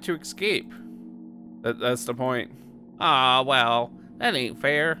Tam meant to escape? That's the point. Ah, well, that ain't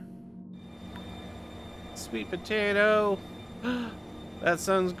fair. Sweet potato. That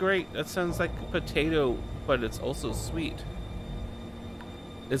sounds great. That sounds like a potato, but it's also sweet.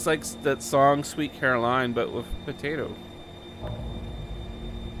 It's like that song Sweet Caroline, but with potato.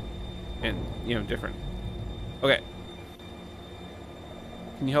 And, you know, different. Okay.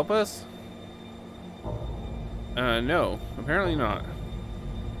 Can you help us? No, apparently not.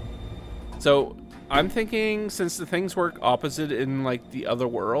 So I'm thinking, since the things work opposite in like the other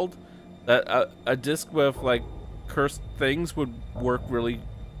world, that a disc with like cursed things would work really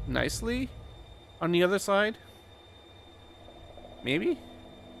nicely on the other side. Maybe?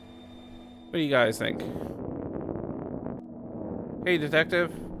 What do you guys think? Hey,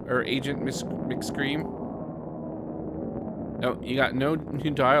 detective or agent McScream. No, you got no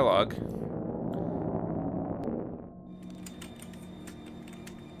new dialogue.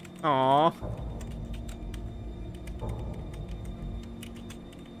 Aww.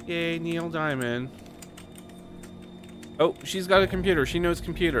 Yay, Neil Diamond. Oh, she's got a computer. She knows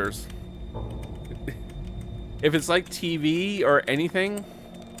computers. If it's like TV or anything,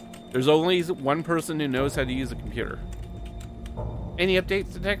 there's only one person who knows how to use a computer. Any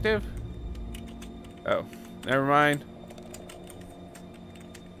updates, detective? Oh, never mind.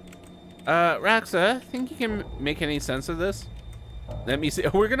 Raxa, think you can make any sense of this? Let me see.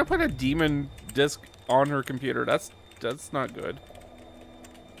 We're gonna put a demon disc on her computer. That's not good.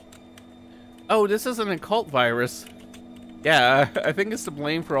 Oh, this is an occult virus. Yeah, I think it's to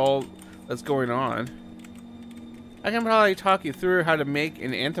blame for all that's going on. I can probably talk you through how to make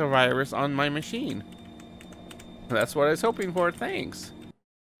an antivirus on my machine. That's what I was hoping for, thanks.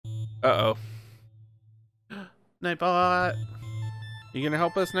 Uh-oh. Nightbot. You gonna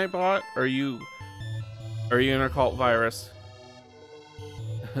help us, Nightbot? Or are you an occult virus?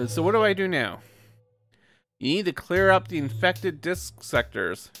 So what do I do now? You need to clear up the infected disk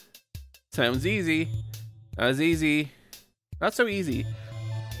sectors. Sounds easy. Not as easy. Not so easy.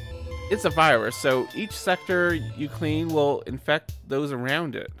 It's a virus, so each sector you clean will infect those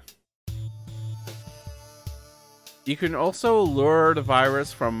around it. You can also lure the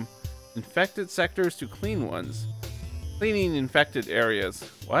virus from infected sectors to clean ones. Cleaning infected areas.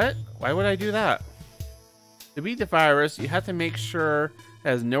 What? Why would I do that? To beat the virus, you have to make sure it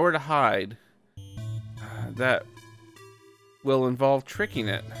has nowhere to hide. That will involve tricking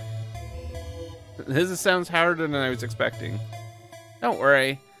it. This sounds harder than I was expecting. Don't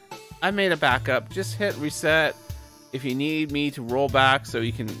worry. I made a backup. Just hit reset if you need me to roll back so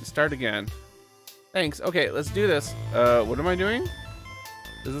you can start again. Thanks. Okay, let's do this. What am I doing?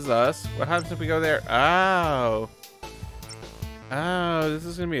 This is us. What happens if we go there? Oh. Oh, this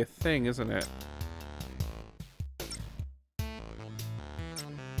is gonna be a thing, isn't it?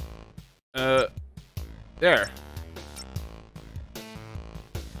 There.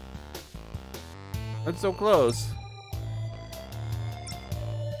 That's so close.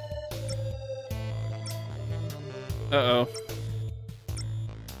 Uh-oh.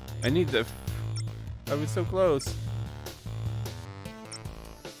 I need to... I was so close.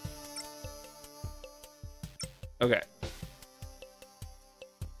 Okay.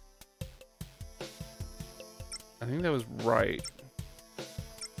 I think that was right.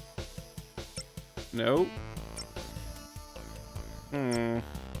 Nope.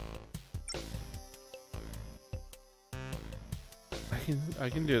 I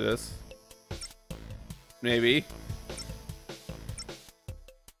can do this. Maybe.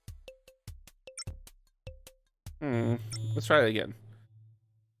 Let's try it again.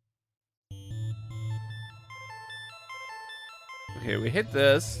 Okay, we hit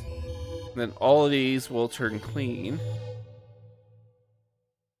this, and then all of these will turn clean.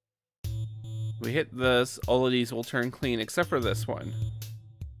 We hit this, all of these will turn clean, except for this one.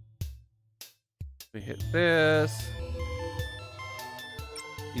 We hit this.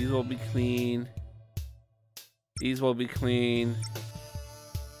 These will be clean. These will be clean.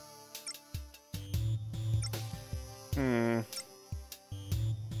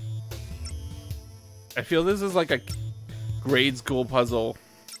 I feel this is like a grade school puzzle.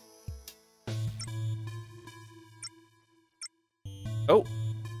 Oh.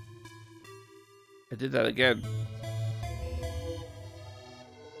 I did that again.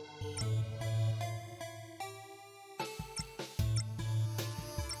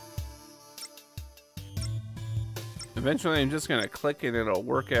 Eventually I'm just gonna click and it'll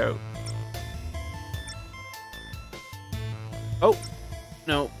work out. Oh.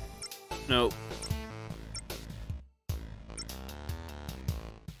 No. No.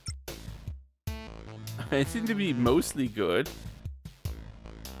 I seem to be mostly good.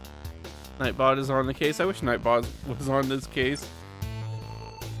 Nightbot is on the case. I wish Nightbot was on this case.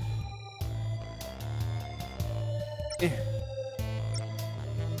 I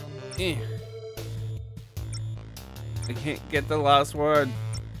can't get the last one.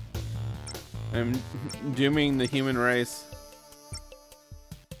 I'm dooming the human race.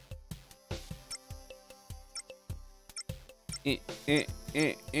 I'm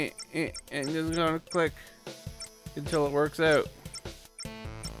just gonna click. until it works out.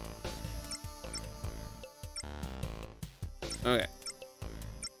 Okay.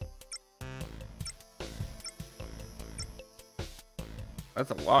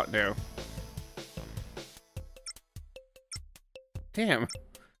 That's a lot now. Damn.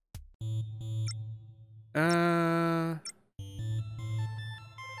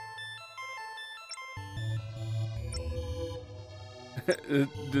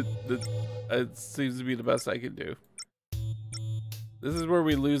 It seems to be the best I can do. This is where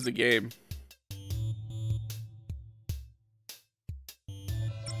we lose the game.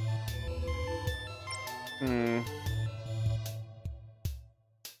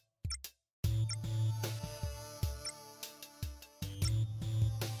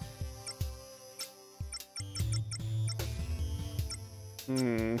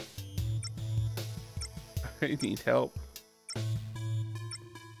 I need help.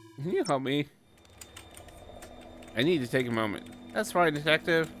 Can you help me? I need to take a moment. That's fine,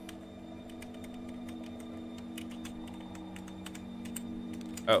 detective.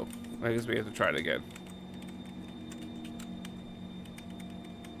 Oh, I guess we have to try it again.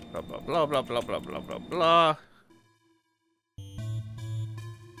 Blah blah blah blah blah blah blah blah blah.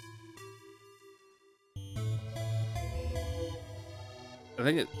 I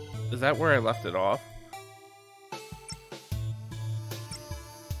think is that where I left it off?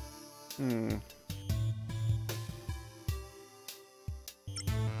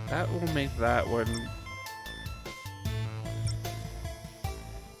 That will make that one.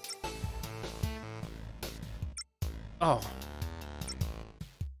 Oh.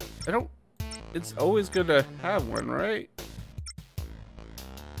 I don't. It's always gonna have one, right?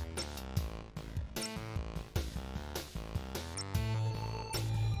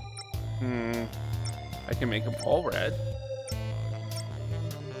 I can make them all red.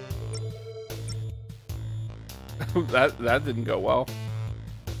 that didn't go well.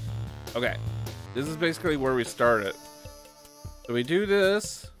 Okay, this is basically where we start it. So we do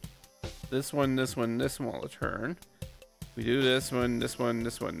this one, this one, this one will turn. We do this one, this one,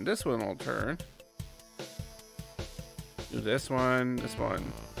 this one, this one will turn. Do this one, this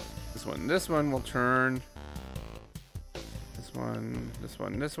one, this one, this one will turn. This one, this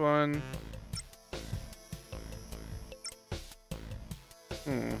one, this one.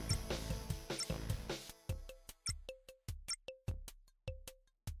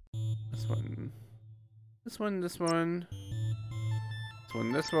 This one, this one, this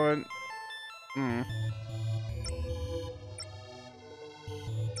one, this one,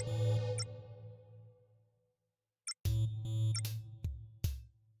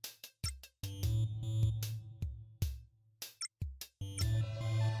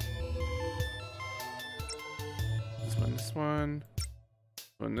 this one.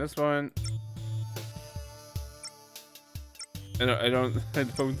 This one, this one. I don't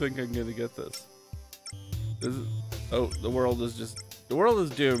think I'm gonna get this. This is, oh, the world is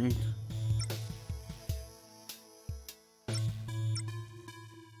doomed.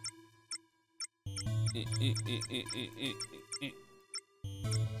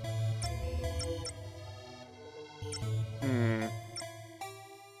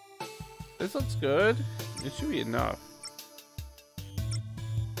 This looks good. It should be enough.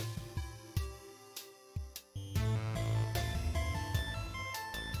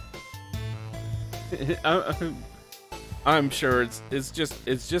 I'm sure it's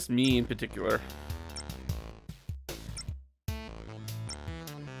just me in particular.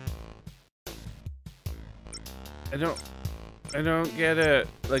 I don't get it.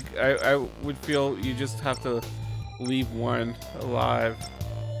 Like I would feel you just have to leave one alive.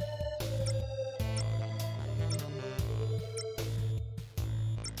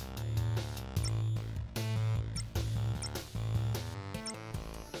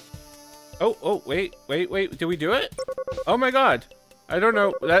 Oh, wait. Did we do it? Oh my god. I don't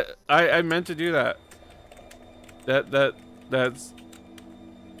know. That I meant to do that. That's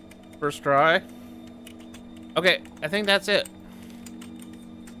first try. Okay, I think that's it.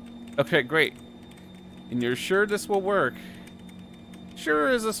 Okay, great. And you're sure this will work? Sure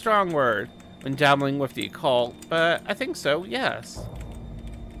is a strong word when dabbling with the occult, but I think so, yes.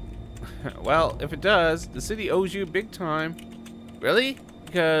 Well, if it does, the city owes you big time. Really?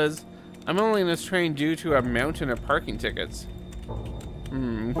 Because I'm only in this train due to a mountain of parking tickets.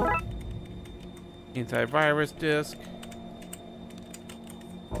 Antivirus disk.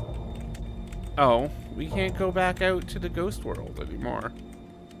 Oh, we can't go back out to the ghost world anymore.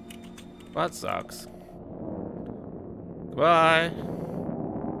 Well, that sucks. Goodbye.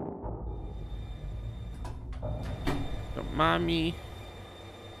 Don't mind me.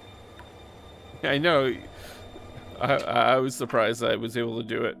 I know. I was surprised I was able to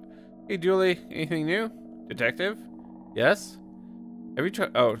do it. Hey, Julie, anything new? Detective? Yes? Have you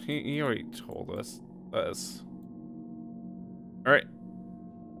tried? Oh, he already told us this. Alright.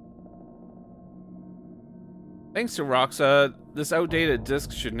 Thanks to Roxa, this outdated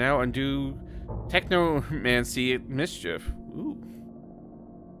disc should now undo technomancy mischief. Ooh.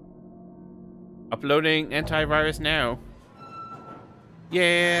 Uploading antivirus now.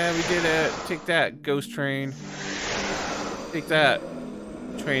 Yeah, we did it. Take that, ghost train. Take that,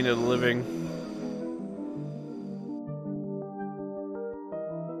 train of the living.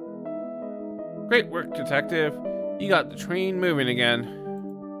 Great work, detective. You got the train moving again.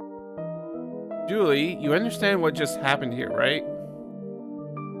 Julie, you understand what just happened here, right?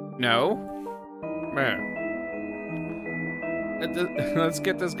 No? Man. Let's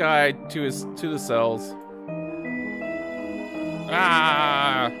get this guy to the cells.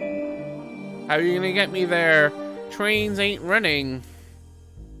 Ah! How are you gonna get me there? Trains ain't running.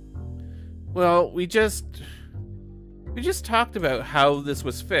 Well, we just talked about how this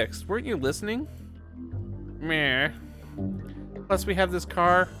was fixed. Weren't you listening? Meh. Plus we have this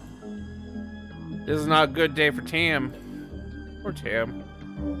car. This is not a good day for Tam. Poor Tam.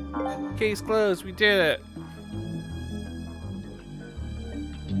 Case closed, we did it.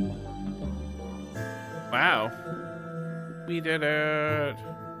 Wow. We did it.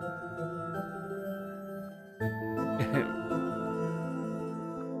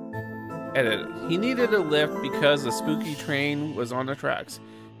 Edit. He needed a lift because the spooky train was on the tracks.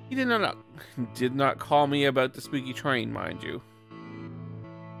 He did not call me about the spooky train, mind you.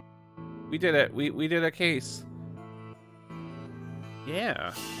 We did it. We did a case.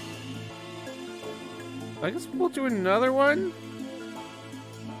 Yeah. I guess we'll do another one.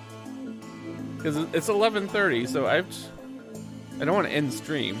 Because it's 11:30, so I don't want to end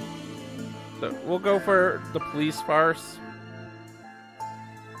stream. So we'll go for the police farce.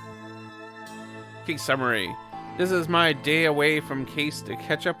 Case summary. This is my day away from case to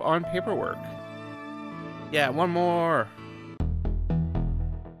catch up on paperwork. Yeah, one more.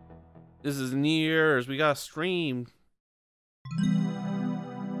 This is New Year's. We got stream.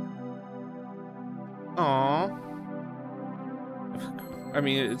 Aww. I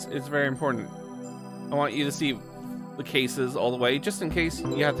mean, it's very important. I want you to see the cases all the way, just in case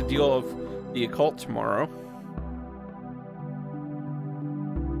you have to deal with the occult tomorrow.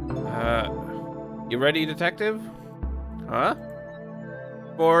 You ready, detective? Huh?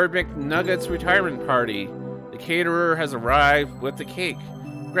 Ford McNugget's retirement party. The caterer has arrived with the cake.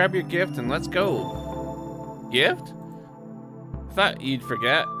 Grab your gift and let's go. Gift? Thought you'd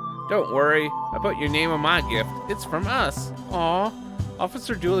forget. Don't worry, I put your name on my gift. It's from us. Aw,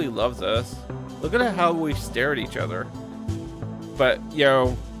 Officer Dooley loves us. Look at how we stare at each other. But, you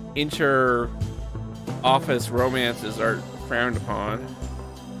know, inter-office romances are frowned upon.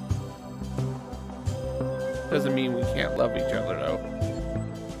 Doesn't mean we can't love each other,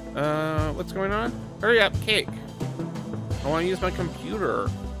 though. What's going on? Hurry up, cake. I want to use my computer.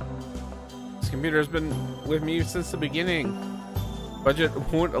 This computer has been with me since the beginning. Budget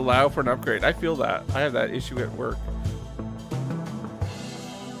won't allow for an upgrade. I feel that. I have that issue at work.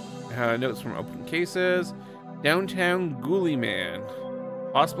 Notes from open cases. Downtown Ghoulie Man.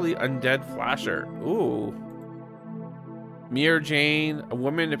 Possibly undead flasher. Ooh. Mirror Jane. A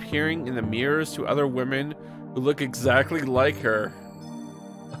woman appearing in the mirrors to other women who look exactly like her.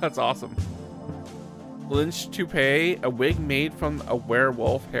 That's awesome. Lynch toupee. A wig made from a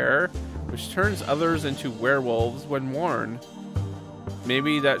werewolf hair, which turns others into werewolves when worn.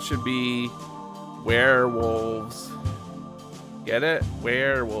 Maybe that should be werewolves. Get it?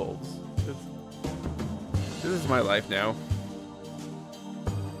 Werewolves. This is my life now.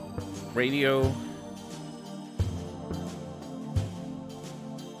 Radio.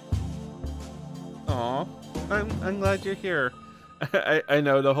 Aw, I'm glad you're here. I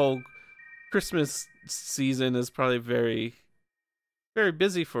know the whole Christmas season is probably very, very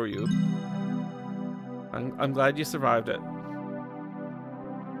busy for you. I'm glad you survived it.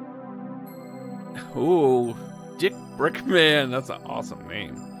 Ooh, Dick Brickman. That's an awesome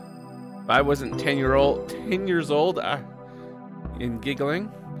name. If I wasn't 10 years old, and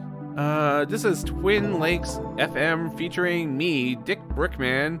giggling. This is Twin Lakes FM featuring me, Dick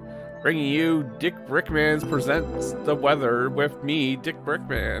Brickman, bringing you Dick Brickman's Presents the Weather with me, Dick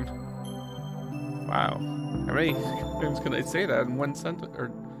Brickman. Wow. How many times can I say that in one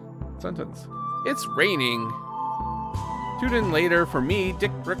sentence? It's raining. Tune in later for me,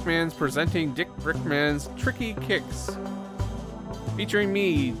 Dick Brickman's presenting Dick Brickman's Tricky Kicks. Featuring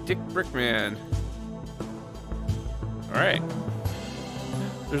me, Dick Brickman. Alright.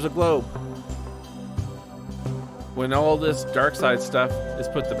 There's a globe. When all this dark side stuff is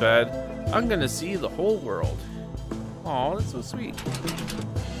put to bed, I'm gonna see the whole world. Aw, that's so sweet.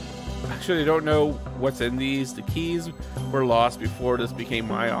 Actually, I don't know what's in these. The keys were lost before this became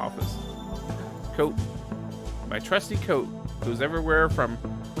my office. Coat. My trusty coat goes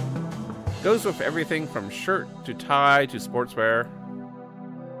with everything from shirt to tie to sportswear.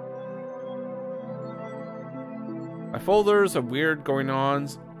 My folders of weird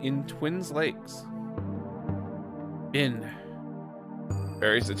going-ons in Twins Lakes. Bin.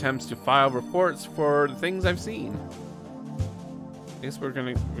 Various attempts to file reports for the things I've seen. I guess we're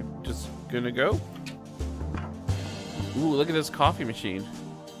just gonna go. Ooh, look at this coffee machine.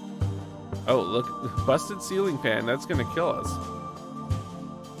 Oh, look, busted ceiling fan. That's gonna kill us.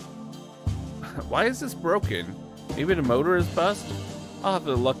 Why is this broken? Maybe the motor is bust? I'll have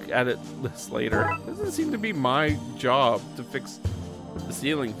to look at this later. Doesn't seem to be my job to fix the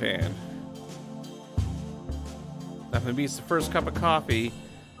ceiling fan. Nothing beats the first cup of coffee.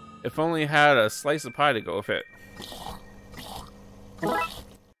 If only I had a slice of pie to go with it.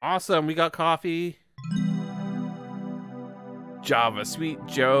 Awesome, we got coffee. Java, Sweet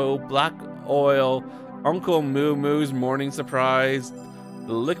Joe, Black Oil, Uncle Moo Moo's Morning Surprise,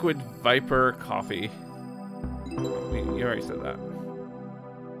 the Liquid Viper coffee. You already said that.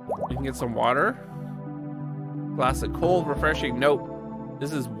 We can get some water. Glass of cold, refreshing. Nope.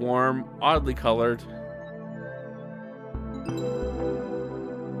 This is warm, oddly colored.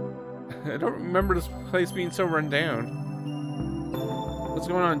 I don't remember this place being so run down. What's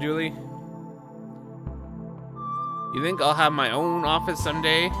going on, Julie? You think I'll have my own office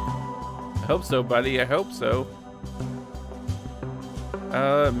someday? I hope so, buddy. I hope so.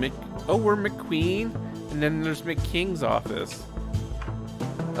 Oh, we're McQueen, and then there's McKing's office.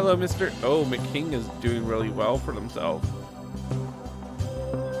 Hello, Mr. Oh, McKing is doing really well for himself.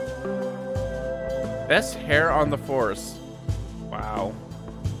 Best hair on the force. Wow.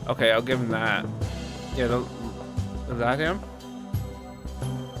 Okay, I'll give him that. Yeah, is that him?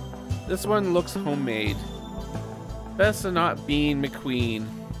 This one looks homemade. Best of not being McQueen.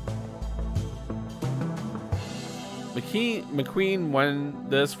 McQueen won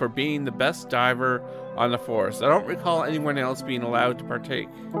this for being the best diver on the force. I don't recall anyone else being allowed to partake.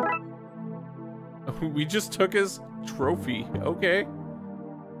 We just took his trophy. Okay.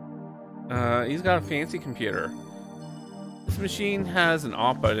 He's got a fancy computer. This machine has an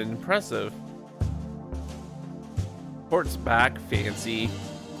off button. Impressive. Port's back. Fancy.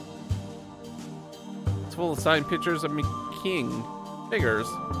 It's full of signed pictures of McKing. Figures.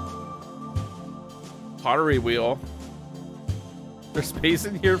 Pottery wheel. There's space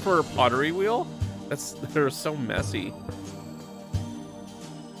in here for a pottery wheel? They're so messy.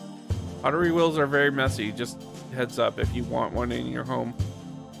 Pottery wheels are very messy. Just heads up if you want one in your home.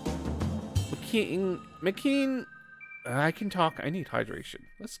 McKean, I can talk. I need hydration.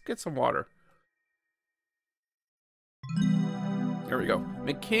 Let's get some water. There we go.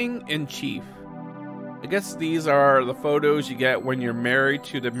 McKing in chief. I guess these are the photos you get when you're married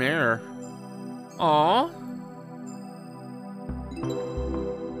to the mayor. Aww.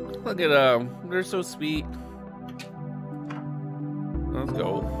 Look at them. They're so sweet. Let's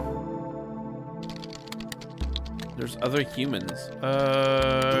go. There's other humans.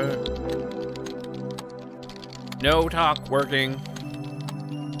 No talk working.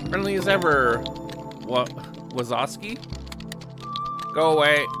 Friendly as ever. What? Wazowski? Go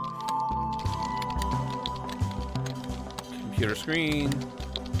away. Computer screen.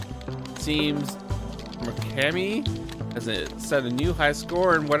 Seems Murakami has set a new high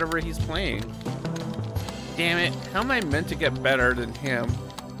score in whatever he's playing. Damn it, how am I meant to get better than him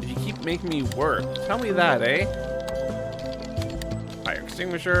if you keep making me work? Tell me that, eh? Fire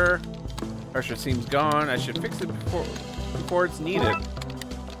extinguisher. Pressure seems gone. I should fix it before it's needed.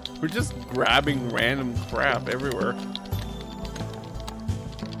 We're just grabbing random crap everywhere.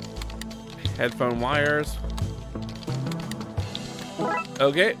 Headphone wires.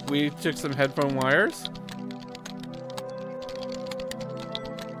 Okay, we took some headphone wires.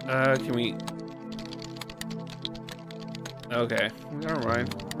 Can we... Okay, never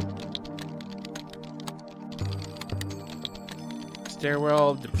mind.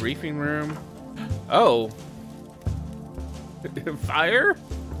 Stairwell, debriefing room. Oh! Fire?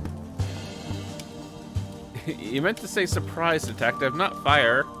 You meant to say surprise, detective, not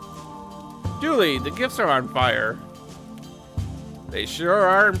fire. Julie, the gifts are on fire. They sure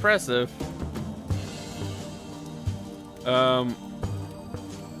are impressive.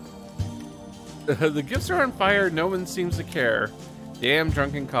 The gifts are on fire, no one seems to care. Damn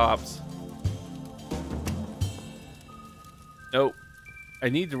drunken cops. Nope. I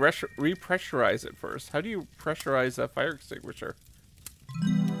need to repressurize it first. How do you pressurize a fire extinguisher?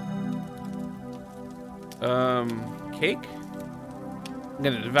 Cake? I'm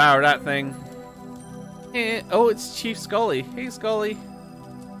gonna devour that thing. Oh, it's Chief Scully. Hey, Scully.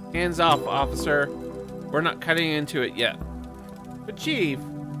 Hands off, officer. We're not cutting into it yet. But Chief,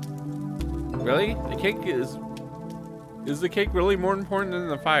 really? The cake is the cake really more important than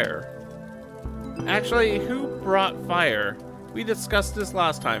the fire? Actually, who brought fire? We discussed this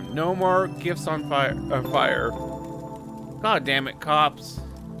last time. No more gifts on fire. God damn it, cops.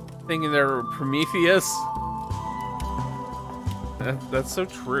 Thinking they're Prometheus. That's so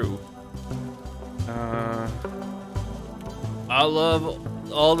true. I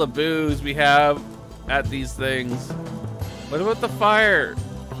love all the booze we have at these things. What about the fire?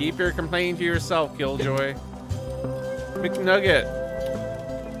 Keep your complaining to yourself, Killjoy. McNugget.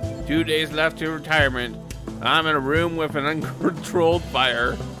 2 days left to retirement. I'm in a room with an uncontrolled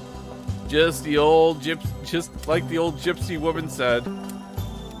fire. Just like the old gypsy woman said.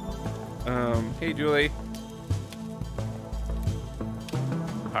 Hey Julie.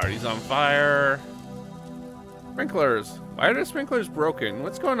 Party's on fire. Sprinklers. Why are the sprinklers broken?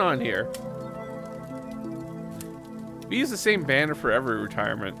 What's going on here? We use the same banner for every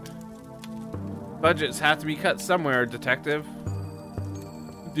retirement. Budgets have to be cut somewhere, detective.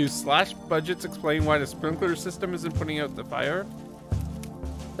 Do slash budgets explain why the sprinkler system isn't putting out the fire?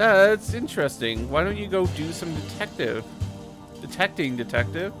 That's interesting. Why don't you go do some detecting,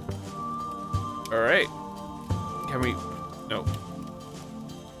 detective? Alright. Can we... No.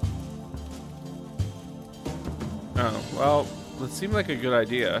 Oh, well, that seemed like a good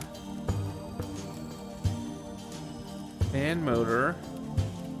idea. Fan motor.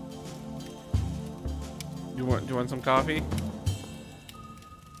 Do you want some coffee?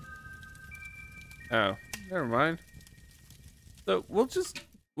 Oh, never mind. So we'll just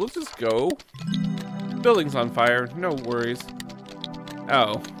go. Building's on fire, no worries.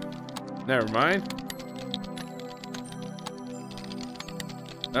 Oh, never mind.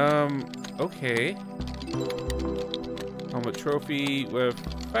 Okay. Helmet trophy with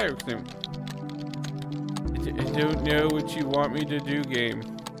fire extinguisher. I don't know what you want me to do, game.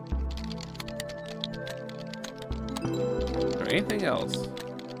 Or anything else?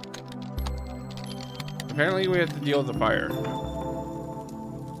 Apparently we have to deal with the fire.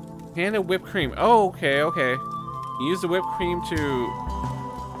 And a whipped cream. Oh, okay. You use the whipped cream to...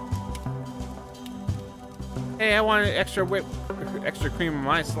 Hey, I want extra cream on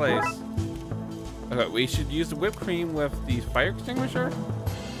my slice. Okay, we should use the whipped cream with the fire extinguisher?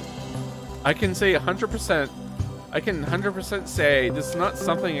 I can say 100%. I can 100% say this is not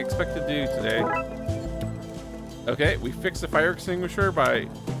something I expect to do today. Okay, we fixed the fire extinguisher by...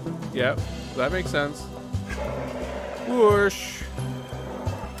 Yep, that makes sense. Whoosh.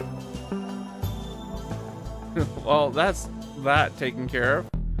 Well, that's that taken care of.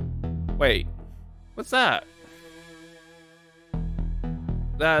 Wait, what's that?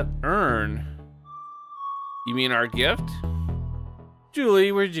 That urn. You mean our gift?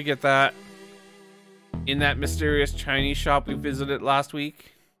 Julie, where'd you get that? In that mysterious Chinese shop we visited last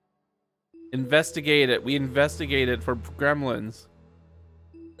week? Investigate it. We investigated for gremlins.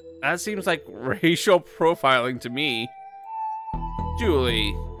 That seems like racial profiling to me.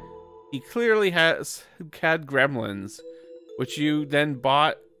 Julie, he clearly has had gremlins, which you then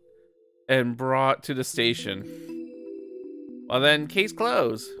bought and brought to the station. Well then, case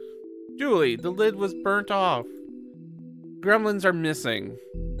closed. Julie, the lid was burnt off. Gremlins are missing.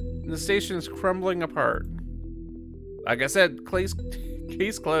 And the station is crumbling apart. Like I said,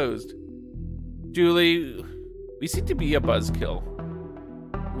 case closed. Julie, we seem to be a buzzkill.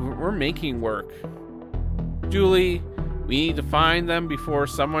 We're making work. Julie, we need to find them before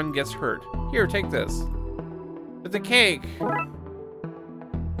someone gets hurt. Here, take this. But the cake.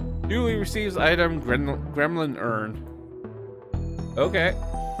 Julie receives item gremlin urn. Okay.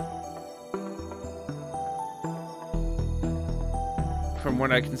 From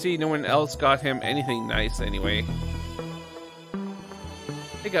what I can see, no one else got him anything nice anyway.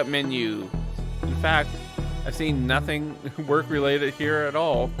 Pick up menu. In fact, I've seen nothing work-related here at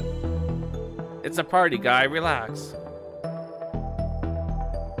all. It's a party, guy. Relax.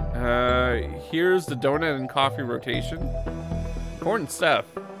 Here's the donut and coffee rotation. Important stuff.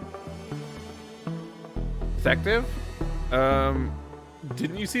 Detective?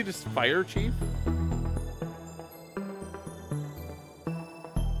 Didn't you see this fire chief?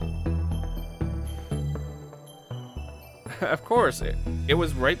 Of course, it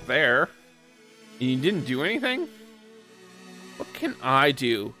was right there. And you didn't do anything? What can I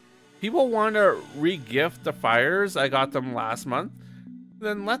do? People want to re-gift the fires I got them last month.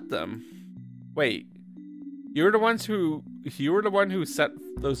 Then let them. Wait, you were the one who set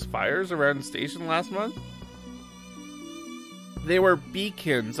those fires around the station last month? They were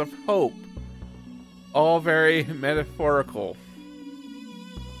beacons of hope. All very metaphorical.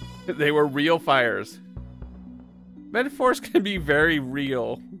 They were real fires. Metaphors can be very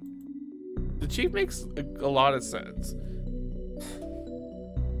real. The chief makes a lot of sense.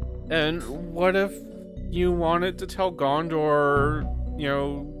 And what if you wanted to tell Gondor, you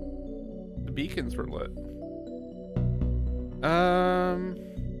know, the beacons were lit?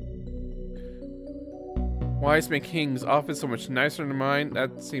 Why is my king's office so much nicer than mine?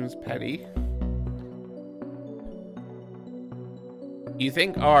 That seems petty. You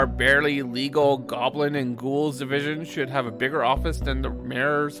think our barely legal goblin and ghouls division should have a bigger office than the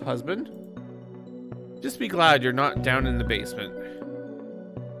mayor's husband? Just be glad you're not down in the basement.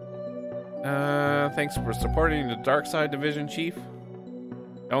 Thanks for supporting the Darkside division, Chief.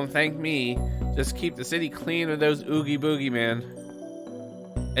 Don't thank me. Just keep the city clean of those oogie boogie men.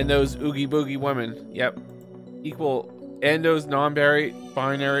 And those oogie boogie women. Yep. Equal. And those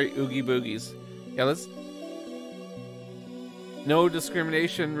non-binary oogie boogies. Yeah, let's... No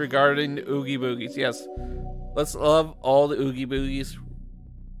discrimination regarding the oogie boogies. Yes. Let's love all the oogie boogies.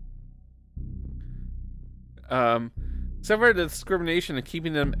 Except for the discrimination of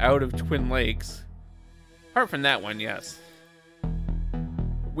keeping them out of Twin Lakes. Apart from that one, yes.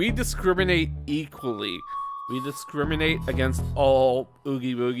 We discriminate equally. We discriminate against all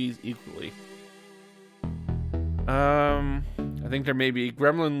oogie boogies equally. I think there may be a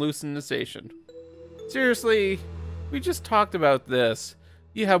gremlin loose in the station. Seriously, we just talked about this.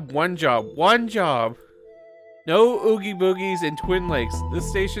 You have one job. One job. No oogie boogies in Twin Lakes. This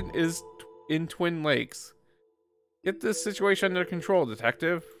station is in Twin Lakes. Get this situation under control,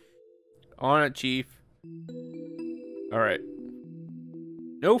 detective. On it, chief. Alright.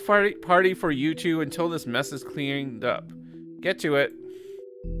 No party for you two until this mess is cleaned up. Get to it.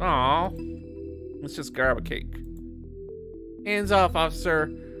 Aww. Let's just grab a cake. Hands off,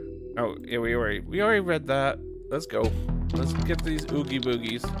 officer. Oh, yeah, we already read that. Let's go. Let's get these oogie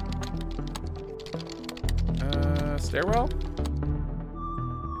boogies. Stairwell?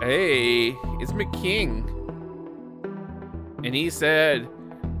 Hey, it's McKing. And he said,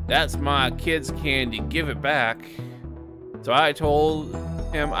 that's my kid's candy, give it back. So I told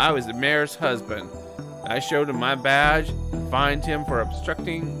him I was the mayor's husband. I showed him my badge and fined him for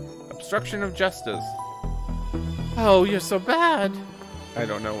obstruction of justice. Oh, you're so bad. I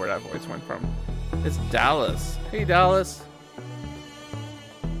don't know where that voice went from. It's Dallas. Hey, Dallas.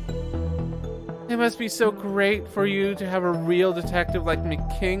 It must be so great for you to have a real detective like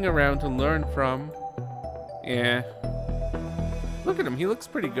McKing around to learn from. Yeah. Look at him, he looks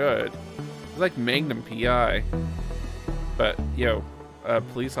pretty good. He's like Magnum PI. But, yo, a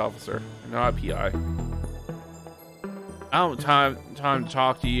police officer, not a PI. I don't have time to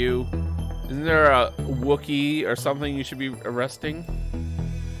talk to you. Isn't there a Wookiee or something you should be arresting?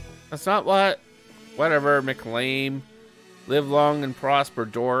 That's not what. Whatever, McLame. Live long and prosper,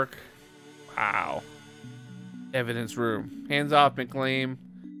 dork. Wow. Evidence room. Hands off, McLame.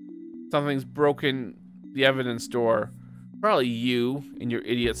 Something's broken the evidence door. Probably you and your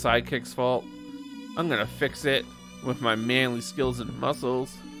idiot sidekick's fault. I'm gonna fix it with my manly skills and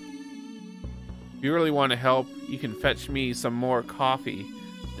muscles. If you really want to help, you can fetch me some more coffee.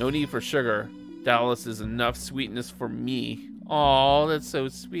 No need for sugar. Dallas is enough sweetness for me. Aw, that's so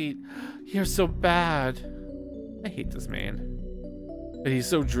sweet. You're so bad. I hate this man. But he's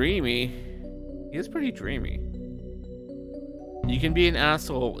so dreamy. He is pretty dreamy. You can be an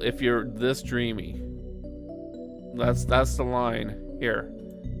asshole if you're this dreamy. That's the line. Here,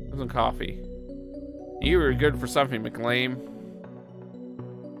 have some coffee. You were good for something, McLame.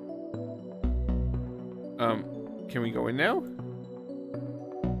 Can we go in now?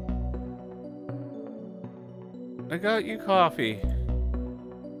 I got you coffee.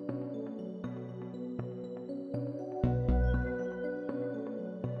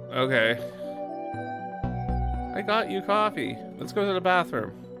 Okay. I got you coffee. Let's go to the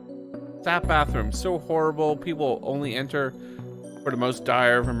bathroom. That bathroom, so horrible. People only enter for the most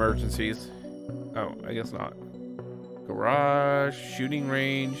dire of emergencies. Oh, I guess not. Garage, shooting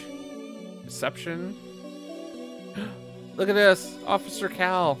range, reception. Look at this, Officer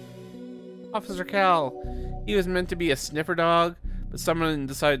Cal. Officer Cal. He was meant to be a sniffer dog, but someone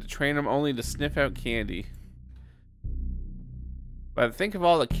decided to train him only to sniff out candy. But think of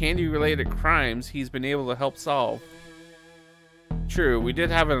all the candy-related crimes he's been able to help solve. True, we did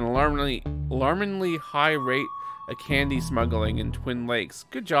have an alarmingly high rate of candy smuggling in Twin Lakes.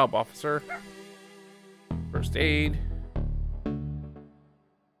 Good job, officer. First aid.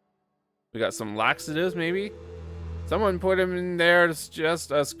 We got some laxatives, maybe? Someone put him in there. It's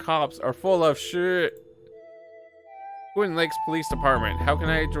just us cops are full of shit. Twin Lakes Police Department. How can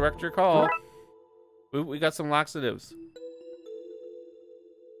I direct your call? We got some laxatives.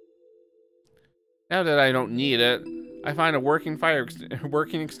 Now that I don't need it, I find a working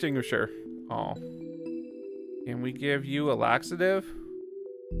working extinguisher. Oh. Can we give you a laxative?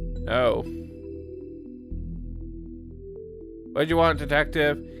 No. What do you want,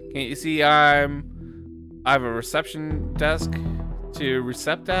 detective? Can't you see I have a reception desk to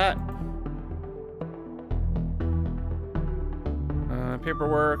recept at?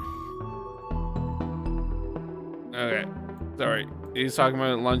 Paperwork. Okay. Sorry. He's talking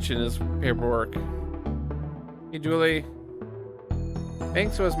about lunch in his paperwork. Hey, Julie.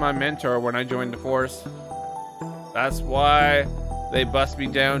 Banks was my mentor when I joined the force. That's why they bust me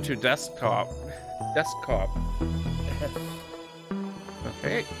down to desktop.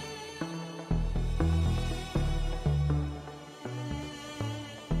 Okay.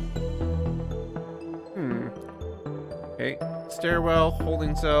 Okay. Stairwell,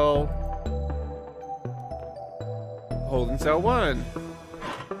 holding cell. Holding cell 1.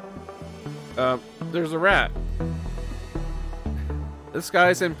 There's a rat. This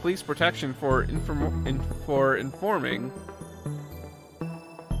guy's in police protection for informing.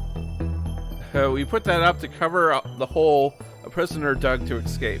 We put that up to cover up the hole a prisoner dug to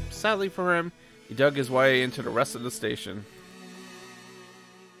escape. Sadly for him, he dug his way into the rest of the station.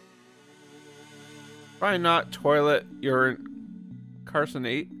 Probably not toilet your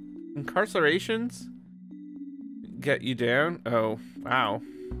incarcerations get you down. Oh, wow.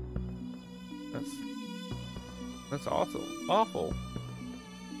 That's awful.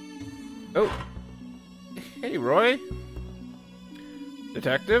 Oh. Hey, Roy.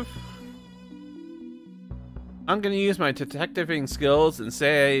 Detective? I'm gonna use my detectiving skills and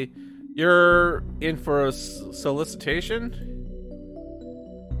say you're in for a solicitation.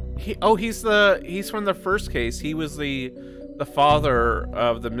 He's from the first case. He was the father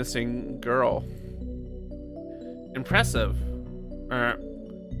of the missing girl. Impressive.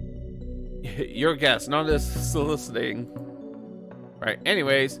 Your guess, not as soliciting. Right.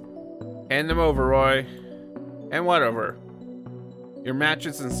 Anyways, hand them over, Roy. And whatever. Your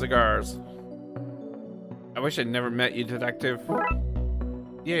matches and cigars. I wish I'd never met you, detective.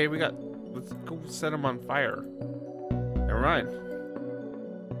 Yay, let's go set him on fire. Never mind.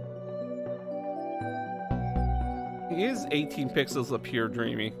 He is 18 pixels of pure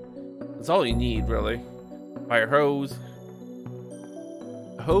dreamy. That's all you need, really. Fire hose.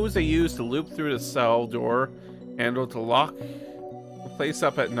 A hose they use to loop through the cell door handle to lock the place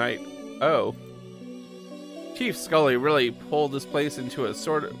up at night. Oh. Chief Scully really pulled this place into a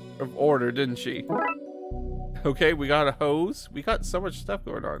sort of order, didn't she? Okay, we got a hose. We got so much stuff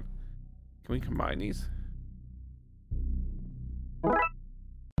going on. Can we combine these?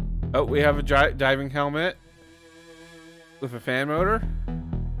 Oh, we have a diving helmet with a fan motor.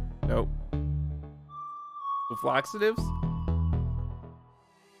 Nope. With laxatives.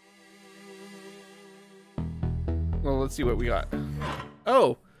 Well, let's see what we got.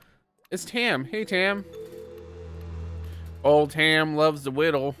 Oh, it's Tam. Hey, Tam. Old Tam loves to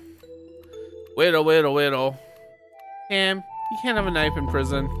whittle. Whittle. Tam, you can't have a knife in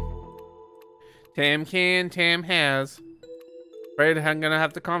prison. Tam can, Tam has. Afraid I'm gonna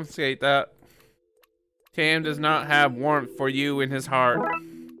have to confiscate that. Tam does not have warmth for you in his heart.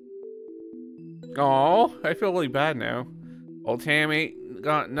 Oh, I feel really bad now. Old Tam ain't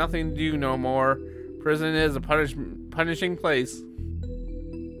got nothing to do no more. Prison is a punishing place.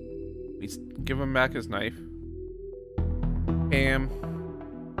 We give him back his knife. Tam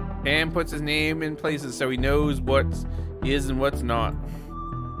puts his name in places so he knows what is and what's not.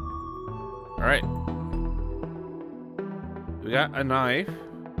 Alright. We got a knife.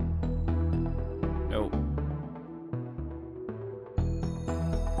 Nope.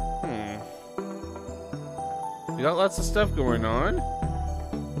 We got lots of stuff going on.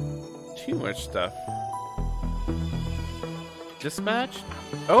 Too much stuff. Dispatch?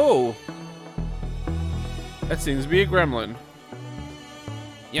 Oh! That seems to be a gremlin.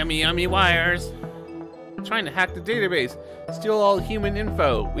 Yummy wires. Trying to hack the database. Steal all human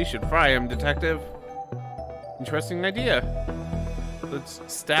info. We should fry him, detective. Interesting idea. Let's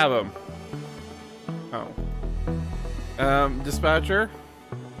stab him. Oh. Dispatcher?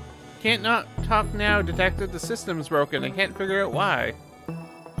 Can't not talk now, detective. The system's broken. I can't figure out why.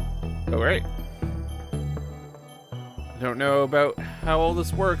 Oh, right. I don't know about how all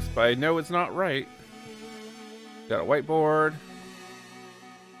this works, but I know it's not right. Got a whiteboard.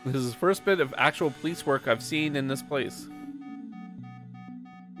 This is the first bit of actual police work I've seen in this place.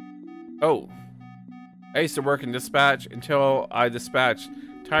 Oh. I used to work in dispatch until I dispatched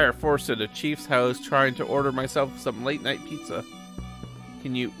entire force to the chief's house trying to order myself some late night pizza.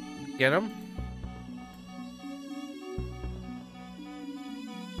 Can you get him?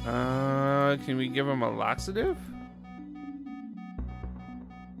 Can we give him a laxative?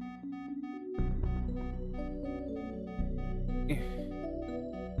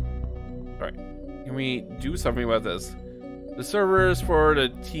 Alright. Can we do something about this? The servers for the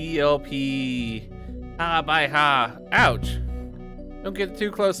TLP. Ha, bye, ha. Ouch. Don't get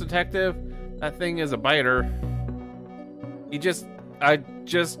too close, detective. That thing is a biter. I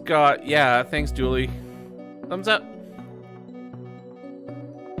just got, yeah, thanks, Julie. Thumbs up.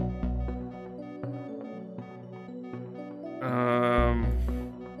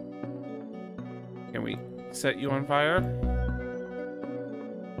 Can we set you on fire?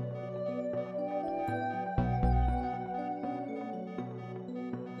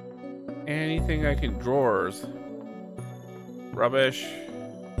 Anything I can, drawers. Rubbish.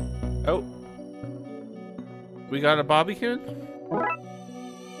 Oh. We got a bobby pin?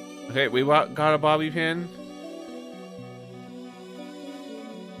 Okay, we got a bobby pin.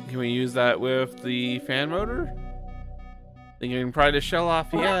 Can we use that with the fan motor? Then you can pry the shell off.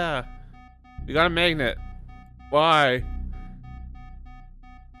 Yeah. We got a magnet. Why?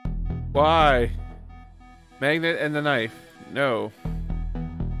 Why? Magnet and the knife. No.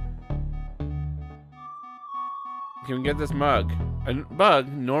 Can we get this mug? A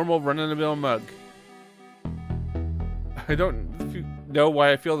mug? Normal run-of-the-mill mug. I don't know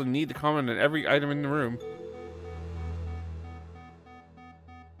why I feel the need to comment on every item in the room.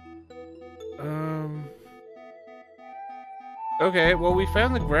 Okay, well, we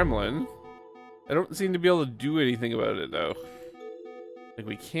found the gremlin. I don't seem to be able to do anything about it, though. Like,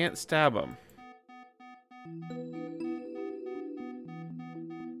 we can't stab him.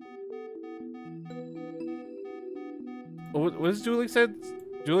 What does Julie said?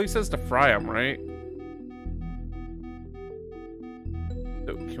 Julie says to fry him, right?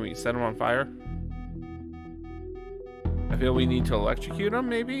 So, can we set him on fire? I feel we need to electrocute him,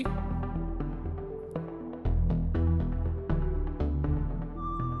 maybe?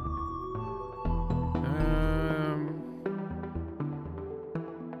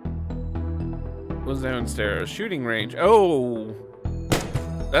 Was downstairs. Shooting range. Oh!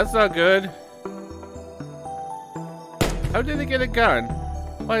 That's not good. How did they get a gun?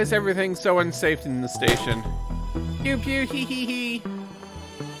 Why is everything so unsafe in the station? Pew pew hee hee hee.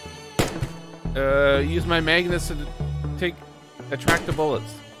 Use my magnets to attract the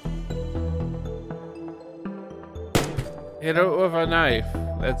bullets. Hit it with a knife.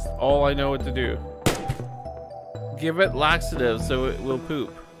 That's all I know what to do. Give it laxative so it will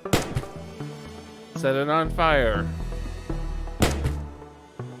poop. Set it on fire.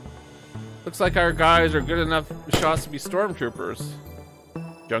 Looks like our guys are good enough shots to be stormtroopers.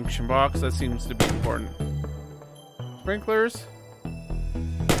 Junction box, that seems to be important. Sprinklers.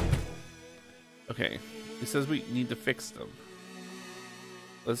 Okay, he says we need to fix them.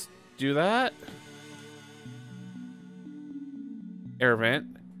 Let's do that. Air vent.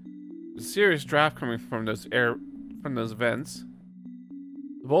 There's a serious draft coming from those vents.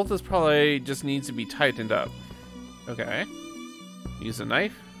 The bolt is probably just needs to be tightened up. Okay. Use a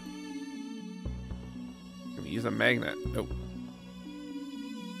knife. Can we use a magnet? Nope.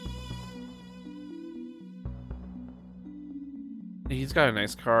 He's got a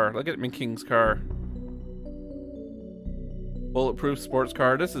nice car. Look at McKing's car. Bulletproof sports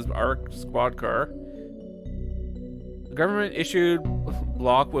car. This is our squad car. The government issued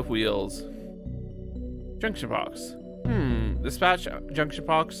block with wheels. Junction box. Dispatch junction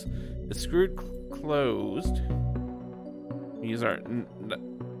box is screwed closed. Use our.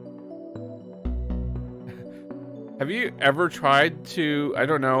 Have you ever tried to, I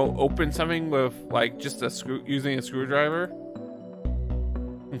don't know, open something with like just using a screwdriver?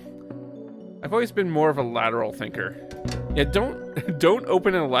 I've always been more of a lateral thinker. Yeah, don't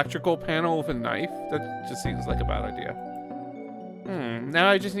open an electrical panel with a knife. That just seems like a bad idea. Now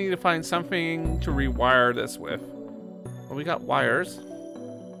I just need to find something to rewire this with. Well, we got wires.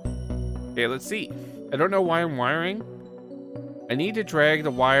 Okay, let's see. I don't know why I'm wiring. I need to drag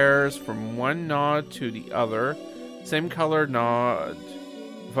the wires from one node to the other. Same color node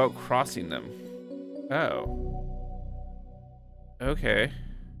without crossing them. Oh. Okay.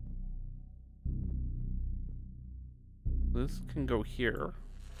 This can go here.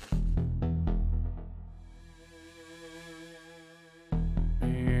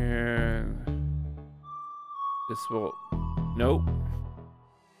 And this will... Nope.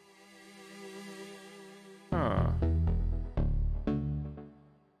 Huh.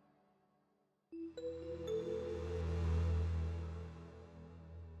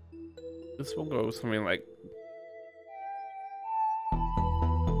 This will go something like...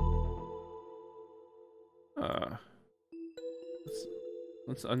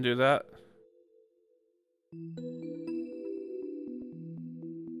 let's undo that.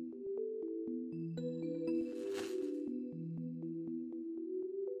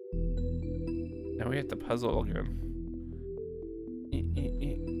 Now we have to puzzle again.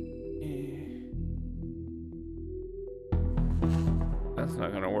 That's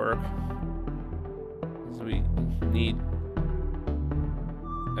not gonna work. So we need...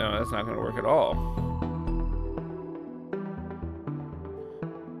 No, that's not gonna work at all.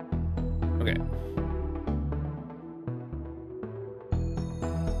 Okay.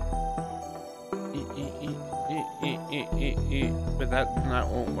 But that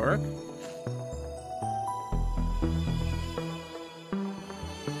won't work.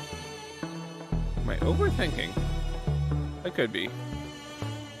 Am I overthinking? I could be.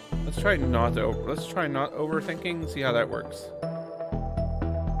 Let's try not overthinking, see how that works.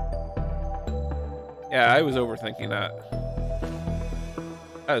 Yeah, I was overthinking that.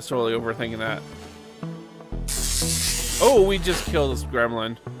 I was totally overthinking that. Oh, we just killed this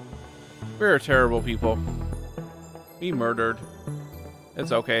gremlin. We're terrible people. We murdered.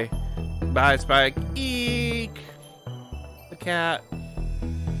 It's okay. Bye, Spike. Eek! The cat.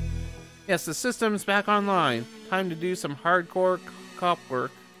 Yes, the system's back online. Time to do some hardcore cop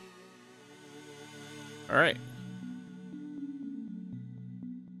work. Alright.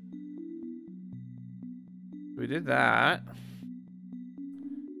 We did that.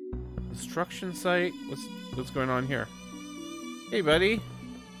 Construction site. What's going on here? Hey, buddy.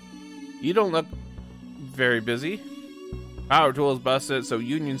 You don't look very busy. Power tool's busted, so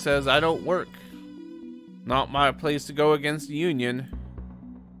Union says I don't work. Not my place to go against the Union.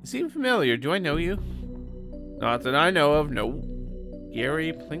 You seem familiar. Do I know you? Not that I know of. No.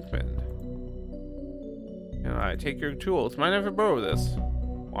 Gary Plinkman. Can I take your tools? Mind if I borrow this?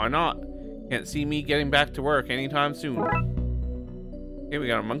 Why not? Can't see me getting back to work anytime soon. Okay, we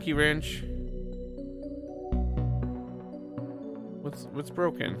got a monkey wrench. What's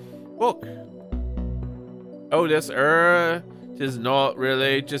broken? Book. Oh, this tis not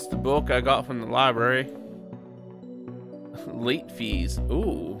really just the book I got from the library. Late fees.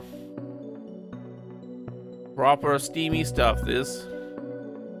 Ooh. Proper steamy stuff, this.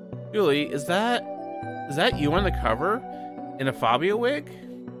 Julie, is that you on the cover? In a Fabio wig?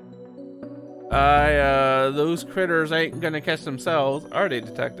 Those critters ain't gonna catch themselves, are they,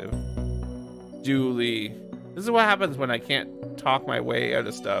 Detective? Julie. This is what happens when I can't talk my way out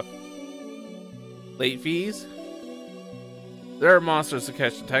of stuff. Late fees? There are monsters to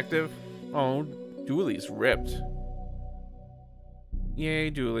catch, Detective. Oh, Julie's ripped. Yay,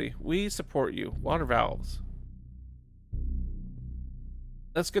 Julie. We support you. Water valves.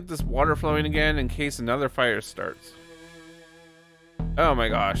 Let's get this water flowing again in case another fire starts. Oh my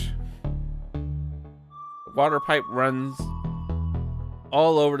gosh. The water pipe runs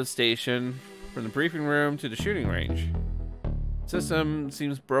all over the station, from the briefing room to the shooting range. System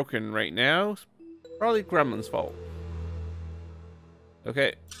seems broken right now. Probably Gremlin's fault.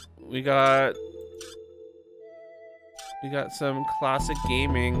 Okay, we got some classic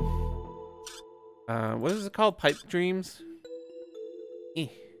gaming. What is it called? Pipe dreams? Eh.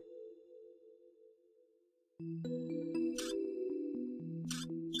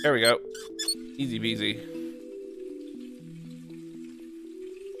 There we go. Easy peasy.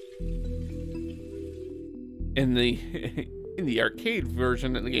 In the arcade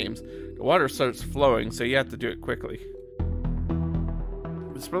version of the games, the water starts flowing, so you have to do it quickly.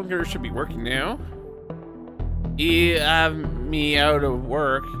 The sprinkler should be working now. You have me out of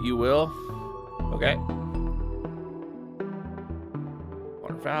work, you will. Okay.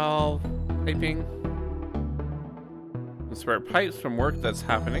 Water valve, piping. The spare pipes from work that's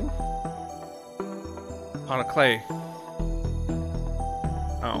happening. Pot of clay.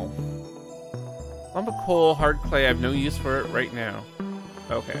 Oh. Lump of coal, hard clay. I have no use for it right now.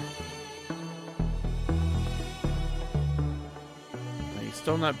 Okay. Are you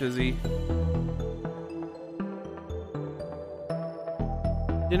still not busy?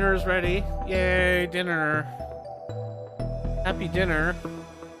 Dinner is ready. Yay, dinner. Happy dinner.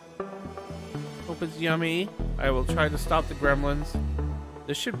 Hope it's yummy. I will try to stop the gremlins.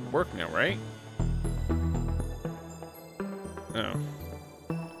 This should work now, right? Oh.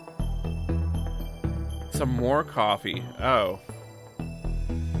 Some more coffee. Oh.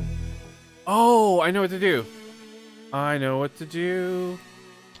 Oh, I know what to do. I know what to do.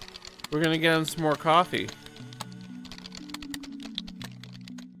 We're gonna get him some more coffee.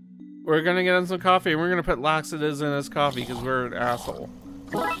 We're gonna get him some coffee and we're gonna put laxatives in his coffee because we're an asshole.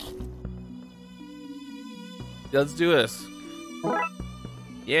 Let's do this.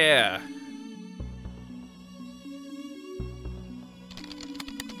 Yeah.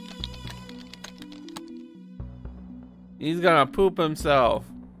 He's gonna poop himself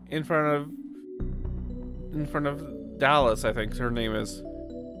in front of Dallas, I think her name is.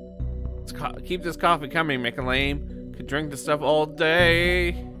 Keep this coffee coming, make a lame. Could drink this stuff all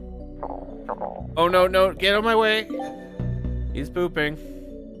day. Oh no, no, get out of my way. He's pooping.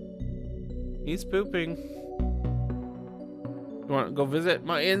 He's pooping. You want to go visit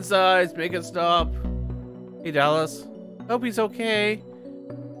my insides? Make it stop. Hey, Dallas. Hope he's okay.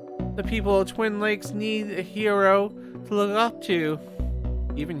 The people of Twin Lakes need a hero to look up to.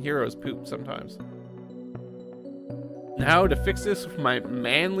 Even heroes poop sometimes. Now to fix this with my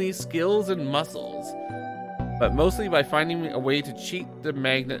manly skills and muscles. But mostly by finding a way to cheat the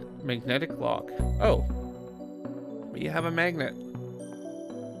magnetic lock. Oh. We have a magnet.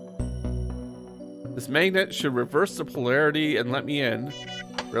 This magnet should reverse the polarity and let me in.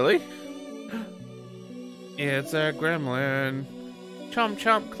 Really? It's a gremlin. Chomp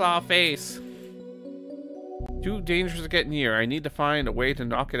chomp claw face. Too dangerous to get near. I need to find a way to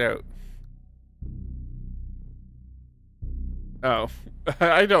knock it out. Oh.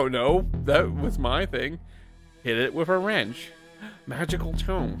 I don't know. That was my thing. Hit it with a wrench. Magical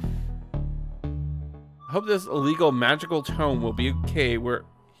tome. I hope this illegal magical tome will be okay. We're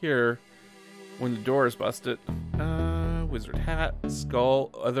here when the door is busted. Wizard hat,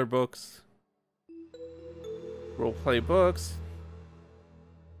 skull, other books. Roleplay books.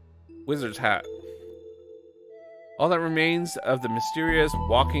 Wizard's hat. All that remains of the mysterious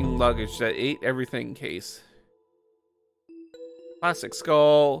walking luggage that ate everything case. Plastic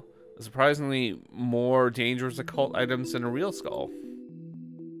skull. A surprisingly more dangerous occult items than a real skull.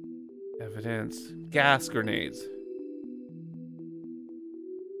 Evidence. Gas grenades.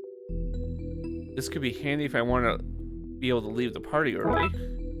 This could be handy if I want to be able to leave the party early.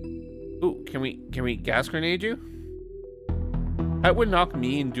 Ooh, can we gas grenade you? That would knock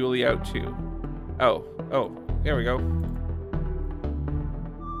me and Julie out too. Oh, there we go.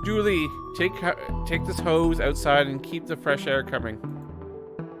 Julie, take this hose outside and keep the fresh air coming.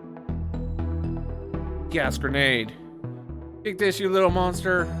 Gas grenade. Take this, you little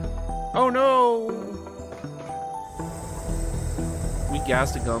monster. Oh no! We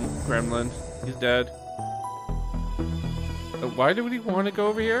gassed a gremlin. He's dead. Why do we want to go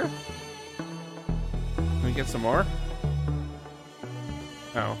over here? Can we get some more?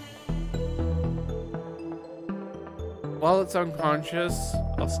 Oh. While it's unconscious,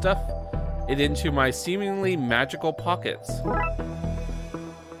 I'll stuff it into my seemingly magical pockets.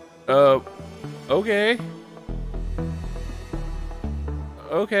 Okay.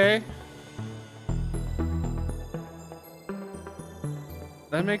 Okay.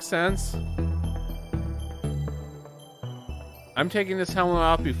 That makes sense. I'm taking this helmet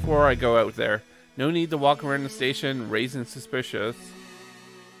off before I go out there. No need to walk around the station raising suspicions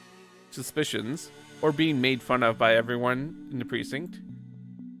or being made fun of by everyone in the precinct.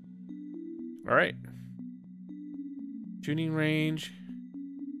 Alright. Tuning range.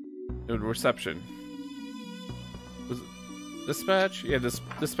 No, reception. Was it dispatch? Yeah, this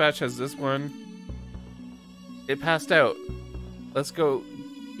dispatch has this one. It passed out. Let's go.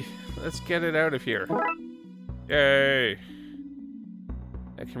 Let's get it out of here. Yay.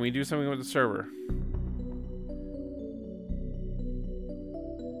 Can we do something with the server?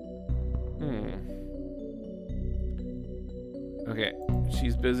 Okay,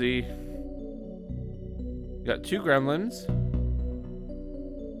 she's busy. We got 2 gremlins.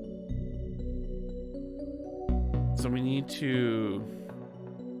 So we need to...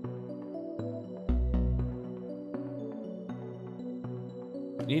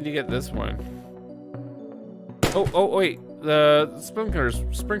 get this one. Oh, wait. The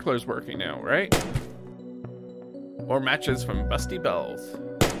sprinkler's working now, right? Or matches from Busty Bells.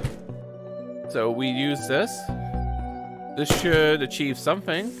 So we use this. This should achieve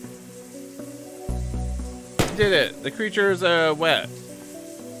something. We did it. The creature's wet.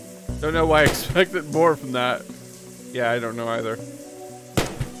 Don't know why I expected more from that. Yeah, I don't know either.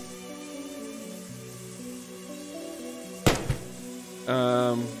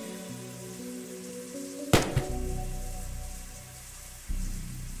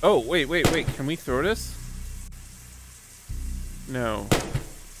 Oh, wait. Can we throw this? No.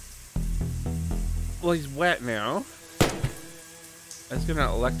 Well, he's wet now. That's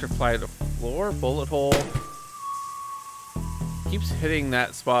gonna electrify the floor. Bullet hole. Keeps hitting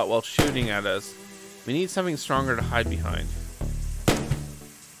that spot while shooting at us. We need something stronger to hide behind.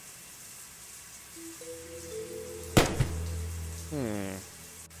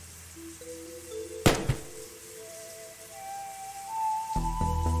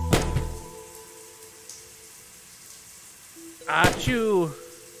 Achoo!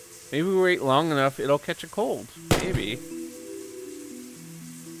 Maybe we wait long enough, it'll catch a cold. Maybe.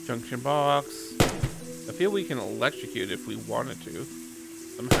 Junction box. I feel we can electrocute if we wanted to.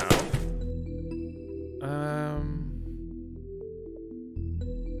 Somehow.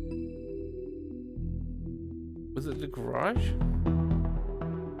 Was it the garage?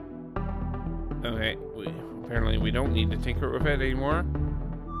 Okay, apparently we don't need to tinker with it anymore.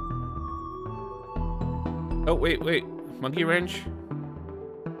 Oh, wait. Monkey wrench?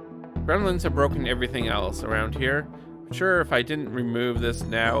 Gremlins have broken everything else around here. I'm sure if I didn't remove this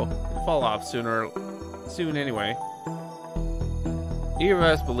now, it'd fall off soon anyway. Neither of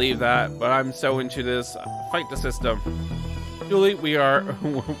us believe that, but I'm so into this. Fight the system. Julie, we are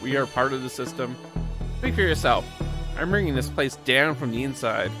part of the system. Speak for yourself. I'm bringing this place down from the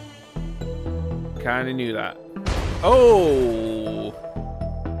inside. Kinda knew that. Oh!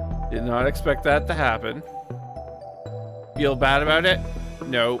 Did not expect that to happen. Feel bad about it?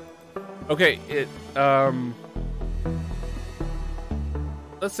 No. Okay,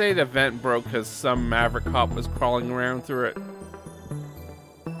 let's say the vent broke because some maverick cop was crawling around through it.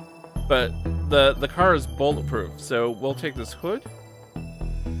 But the car is bulletproof, so we'll take this hood.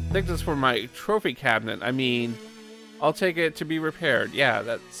 Take this for my trophy cabinet. I mean, I'll take it to be repaired. Yeah,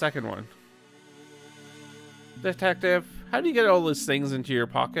 that second one. Detective, how do you get all those things into your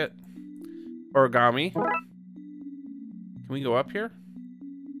pocket? Origami. Can we go up here?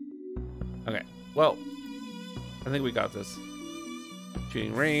 Okay, well, I think we got this.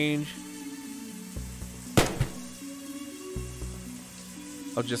 Shooting range.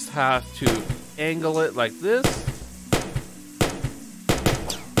 I'll just have to angle it like this.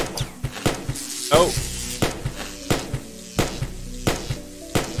 Oh!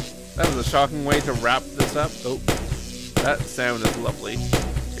 That was a shocking way to wrap this up. Oh, that sound is lovely.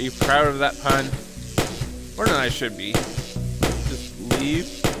 Are you proud of that pun? More than I should be. Just leave.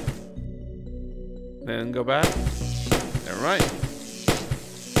 Then go back. Never mind.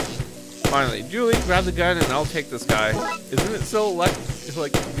 Finally, Julie, grab the gun and I'll take this guy. Isn't it still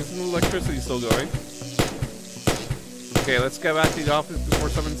isn't the electricity still going? Okay, let's get back to the office before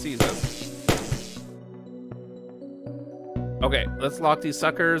someone sees us. Okay, let's lock these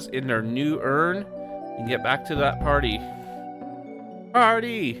suckers in their new urn and get back to that party.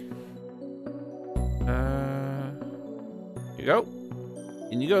 Party! Here you go.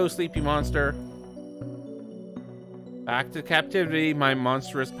 In you go, sleepy monster. Back to captivity, my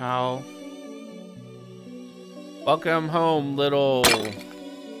monstrous pal. Welcome home, little...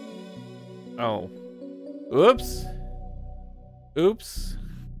 Oh. Oops. Oops.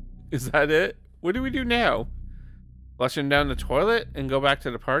 Is that it? What do we do now? Flush him down the toilet and go back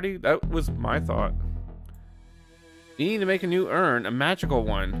to the party? That was my thought. We need to make a new urn, a magical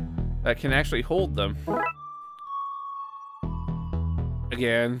one, that can actually hold them.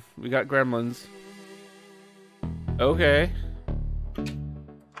 Again, we got gremlins. Okay.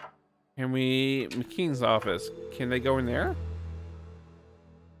 Can we... McKean's office. Can they go in there?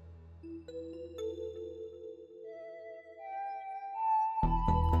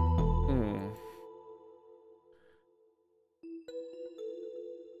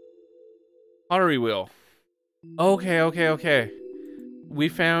 Pottery wheel. Okay. We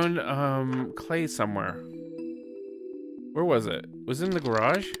found clay somewhere. Where was it? Was it in the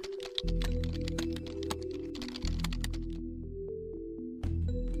garage?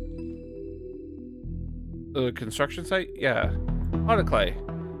 The construction site? Yeah. Autoclay.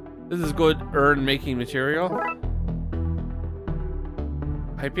 This is good urn making material.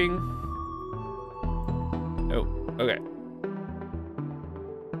 Piping? Oh, okay.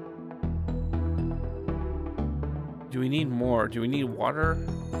 Do we need more? Do we need water?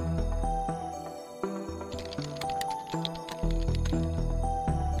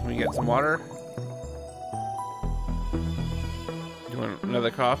 Can we get some water? Do you want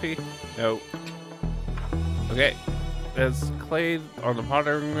another coffee? No. Okay. There's clay on the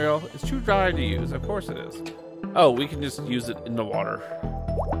pottery wheel. It's too dry to use. Of course it is. Oh, we can just use it in the water.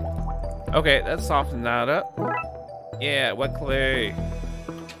 Okay, let's soften that up. Yeah, wet clay.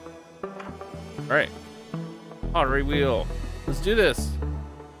 Alright. Pottery wheel. Let's do this.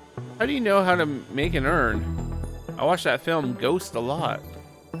 How do you know how to make an urn? I watched that film Ghost a lot.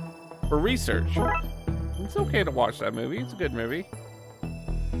 For research. It's okay to watch that movie. It's a good movie.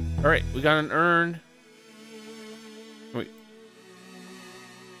 Alright, we got an urn. Wait.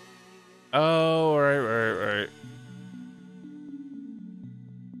 Oh, right.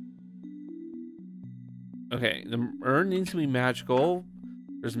 Okay, the urn needs to be magical.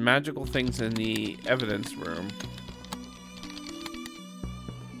 There's magical things in the evidence room.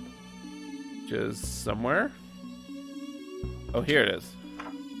 Which is somewhere. Oh, here it is.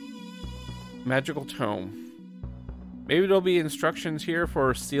 Magical tome. Maybe there'll be instructions here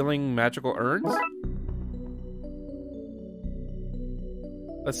for stealing magical urns?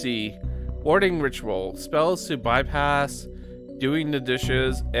 Let's see. Warding ritual. Spells to bypass doing the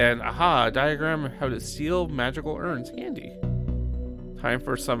dishes. And aha, a diagram of how to steal magical urns. Handy. Time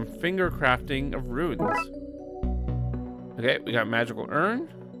for some finger crafting of runes. Okay, we got magical urn.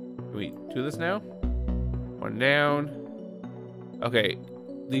 Can we do this now? One down. Okay,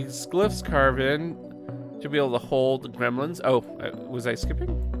 these glyphs carve in to be able to hold the gremlins. Oh, was I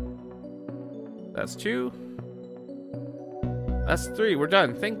skipping? That's 2. That's 3. We're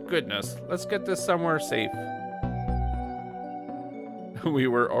done. Thank goodness. Let's get this somewhere safe. We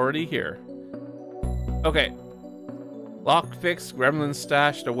were already here. Okay. Lock fixed, gremlins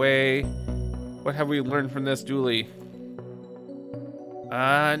stashed away. What have we learned from this, Dooley?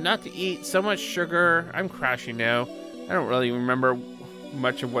 Not to eat so much sugar. I'm crashing now. I don't really remember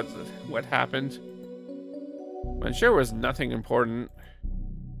much of what happened. I'm sure it was nothing important.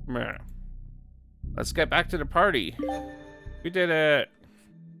 Meh. Let's get back to the party. We did it.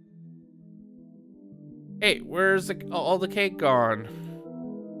 Hey, where's all the cake gone?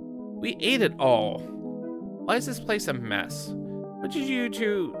 We ate it all. Why is this place a mess? What did you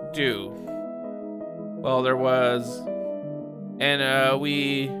two do? Well, there was... And,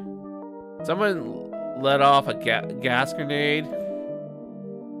 someone let off a gas grenade.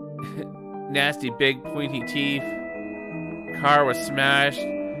 Nasty big pointy teeth. Car was smashed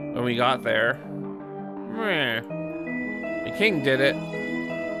when we got there. Meh. The king did it.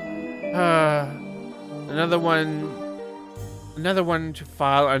 Another one to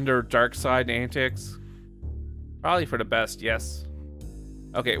file under Darkside Antics. Probably for the best, yes.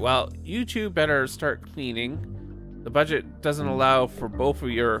 Okay, well, you two better start cleaning. The budget doesn't allow for both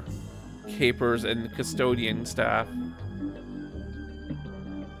of your capers and custodian staff.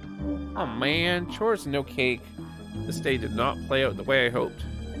 Oh man, chores and no cake. This day did not play out the way I hoped.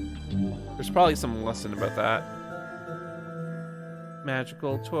 There's probably some lesson about that.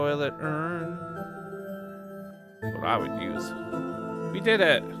 Magical toilet urn. What I would use. We did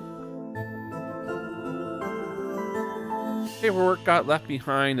it! Paperwork got left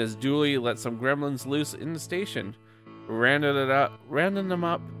behind as Dooley let some gremlins loose in the station. Rounded them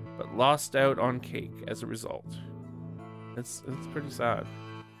up, but lost out on cake as a result. It's pretty sad.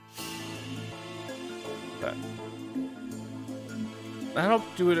 But that'll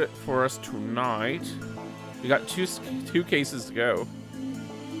do it for us tonight. We got two cases to go.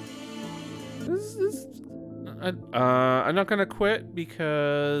 I'm not gonna quit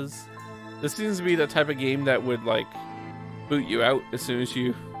because this seems to be the type of game that would like boot you out as soon as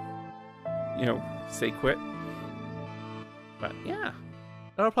you say quit. But yeah,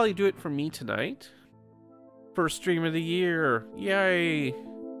 that'll probably do it for me tonight. First stream of the year, yay!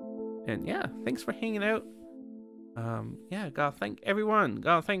 And yeah, thanks for hanging out. Yeah, gotta thank everyone.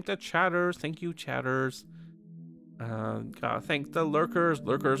 Gotta thank the chatters. Thank you, chatters. Gotta thank the lurkers.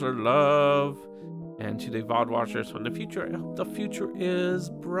 Lurkers are love. And to the VOD watchers from the future, I hope the future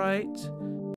is bright.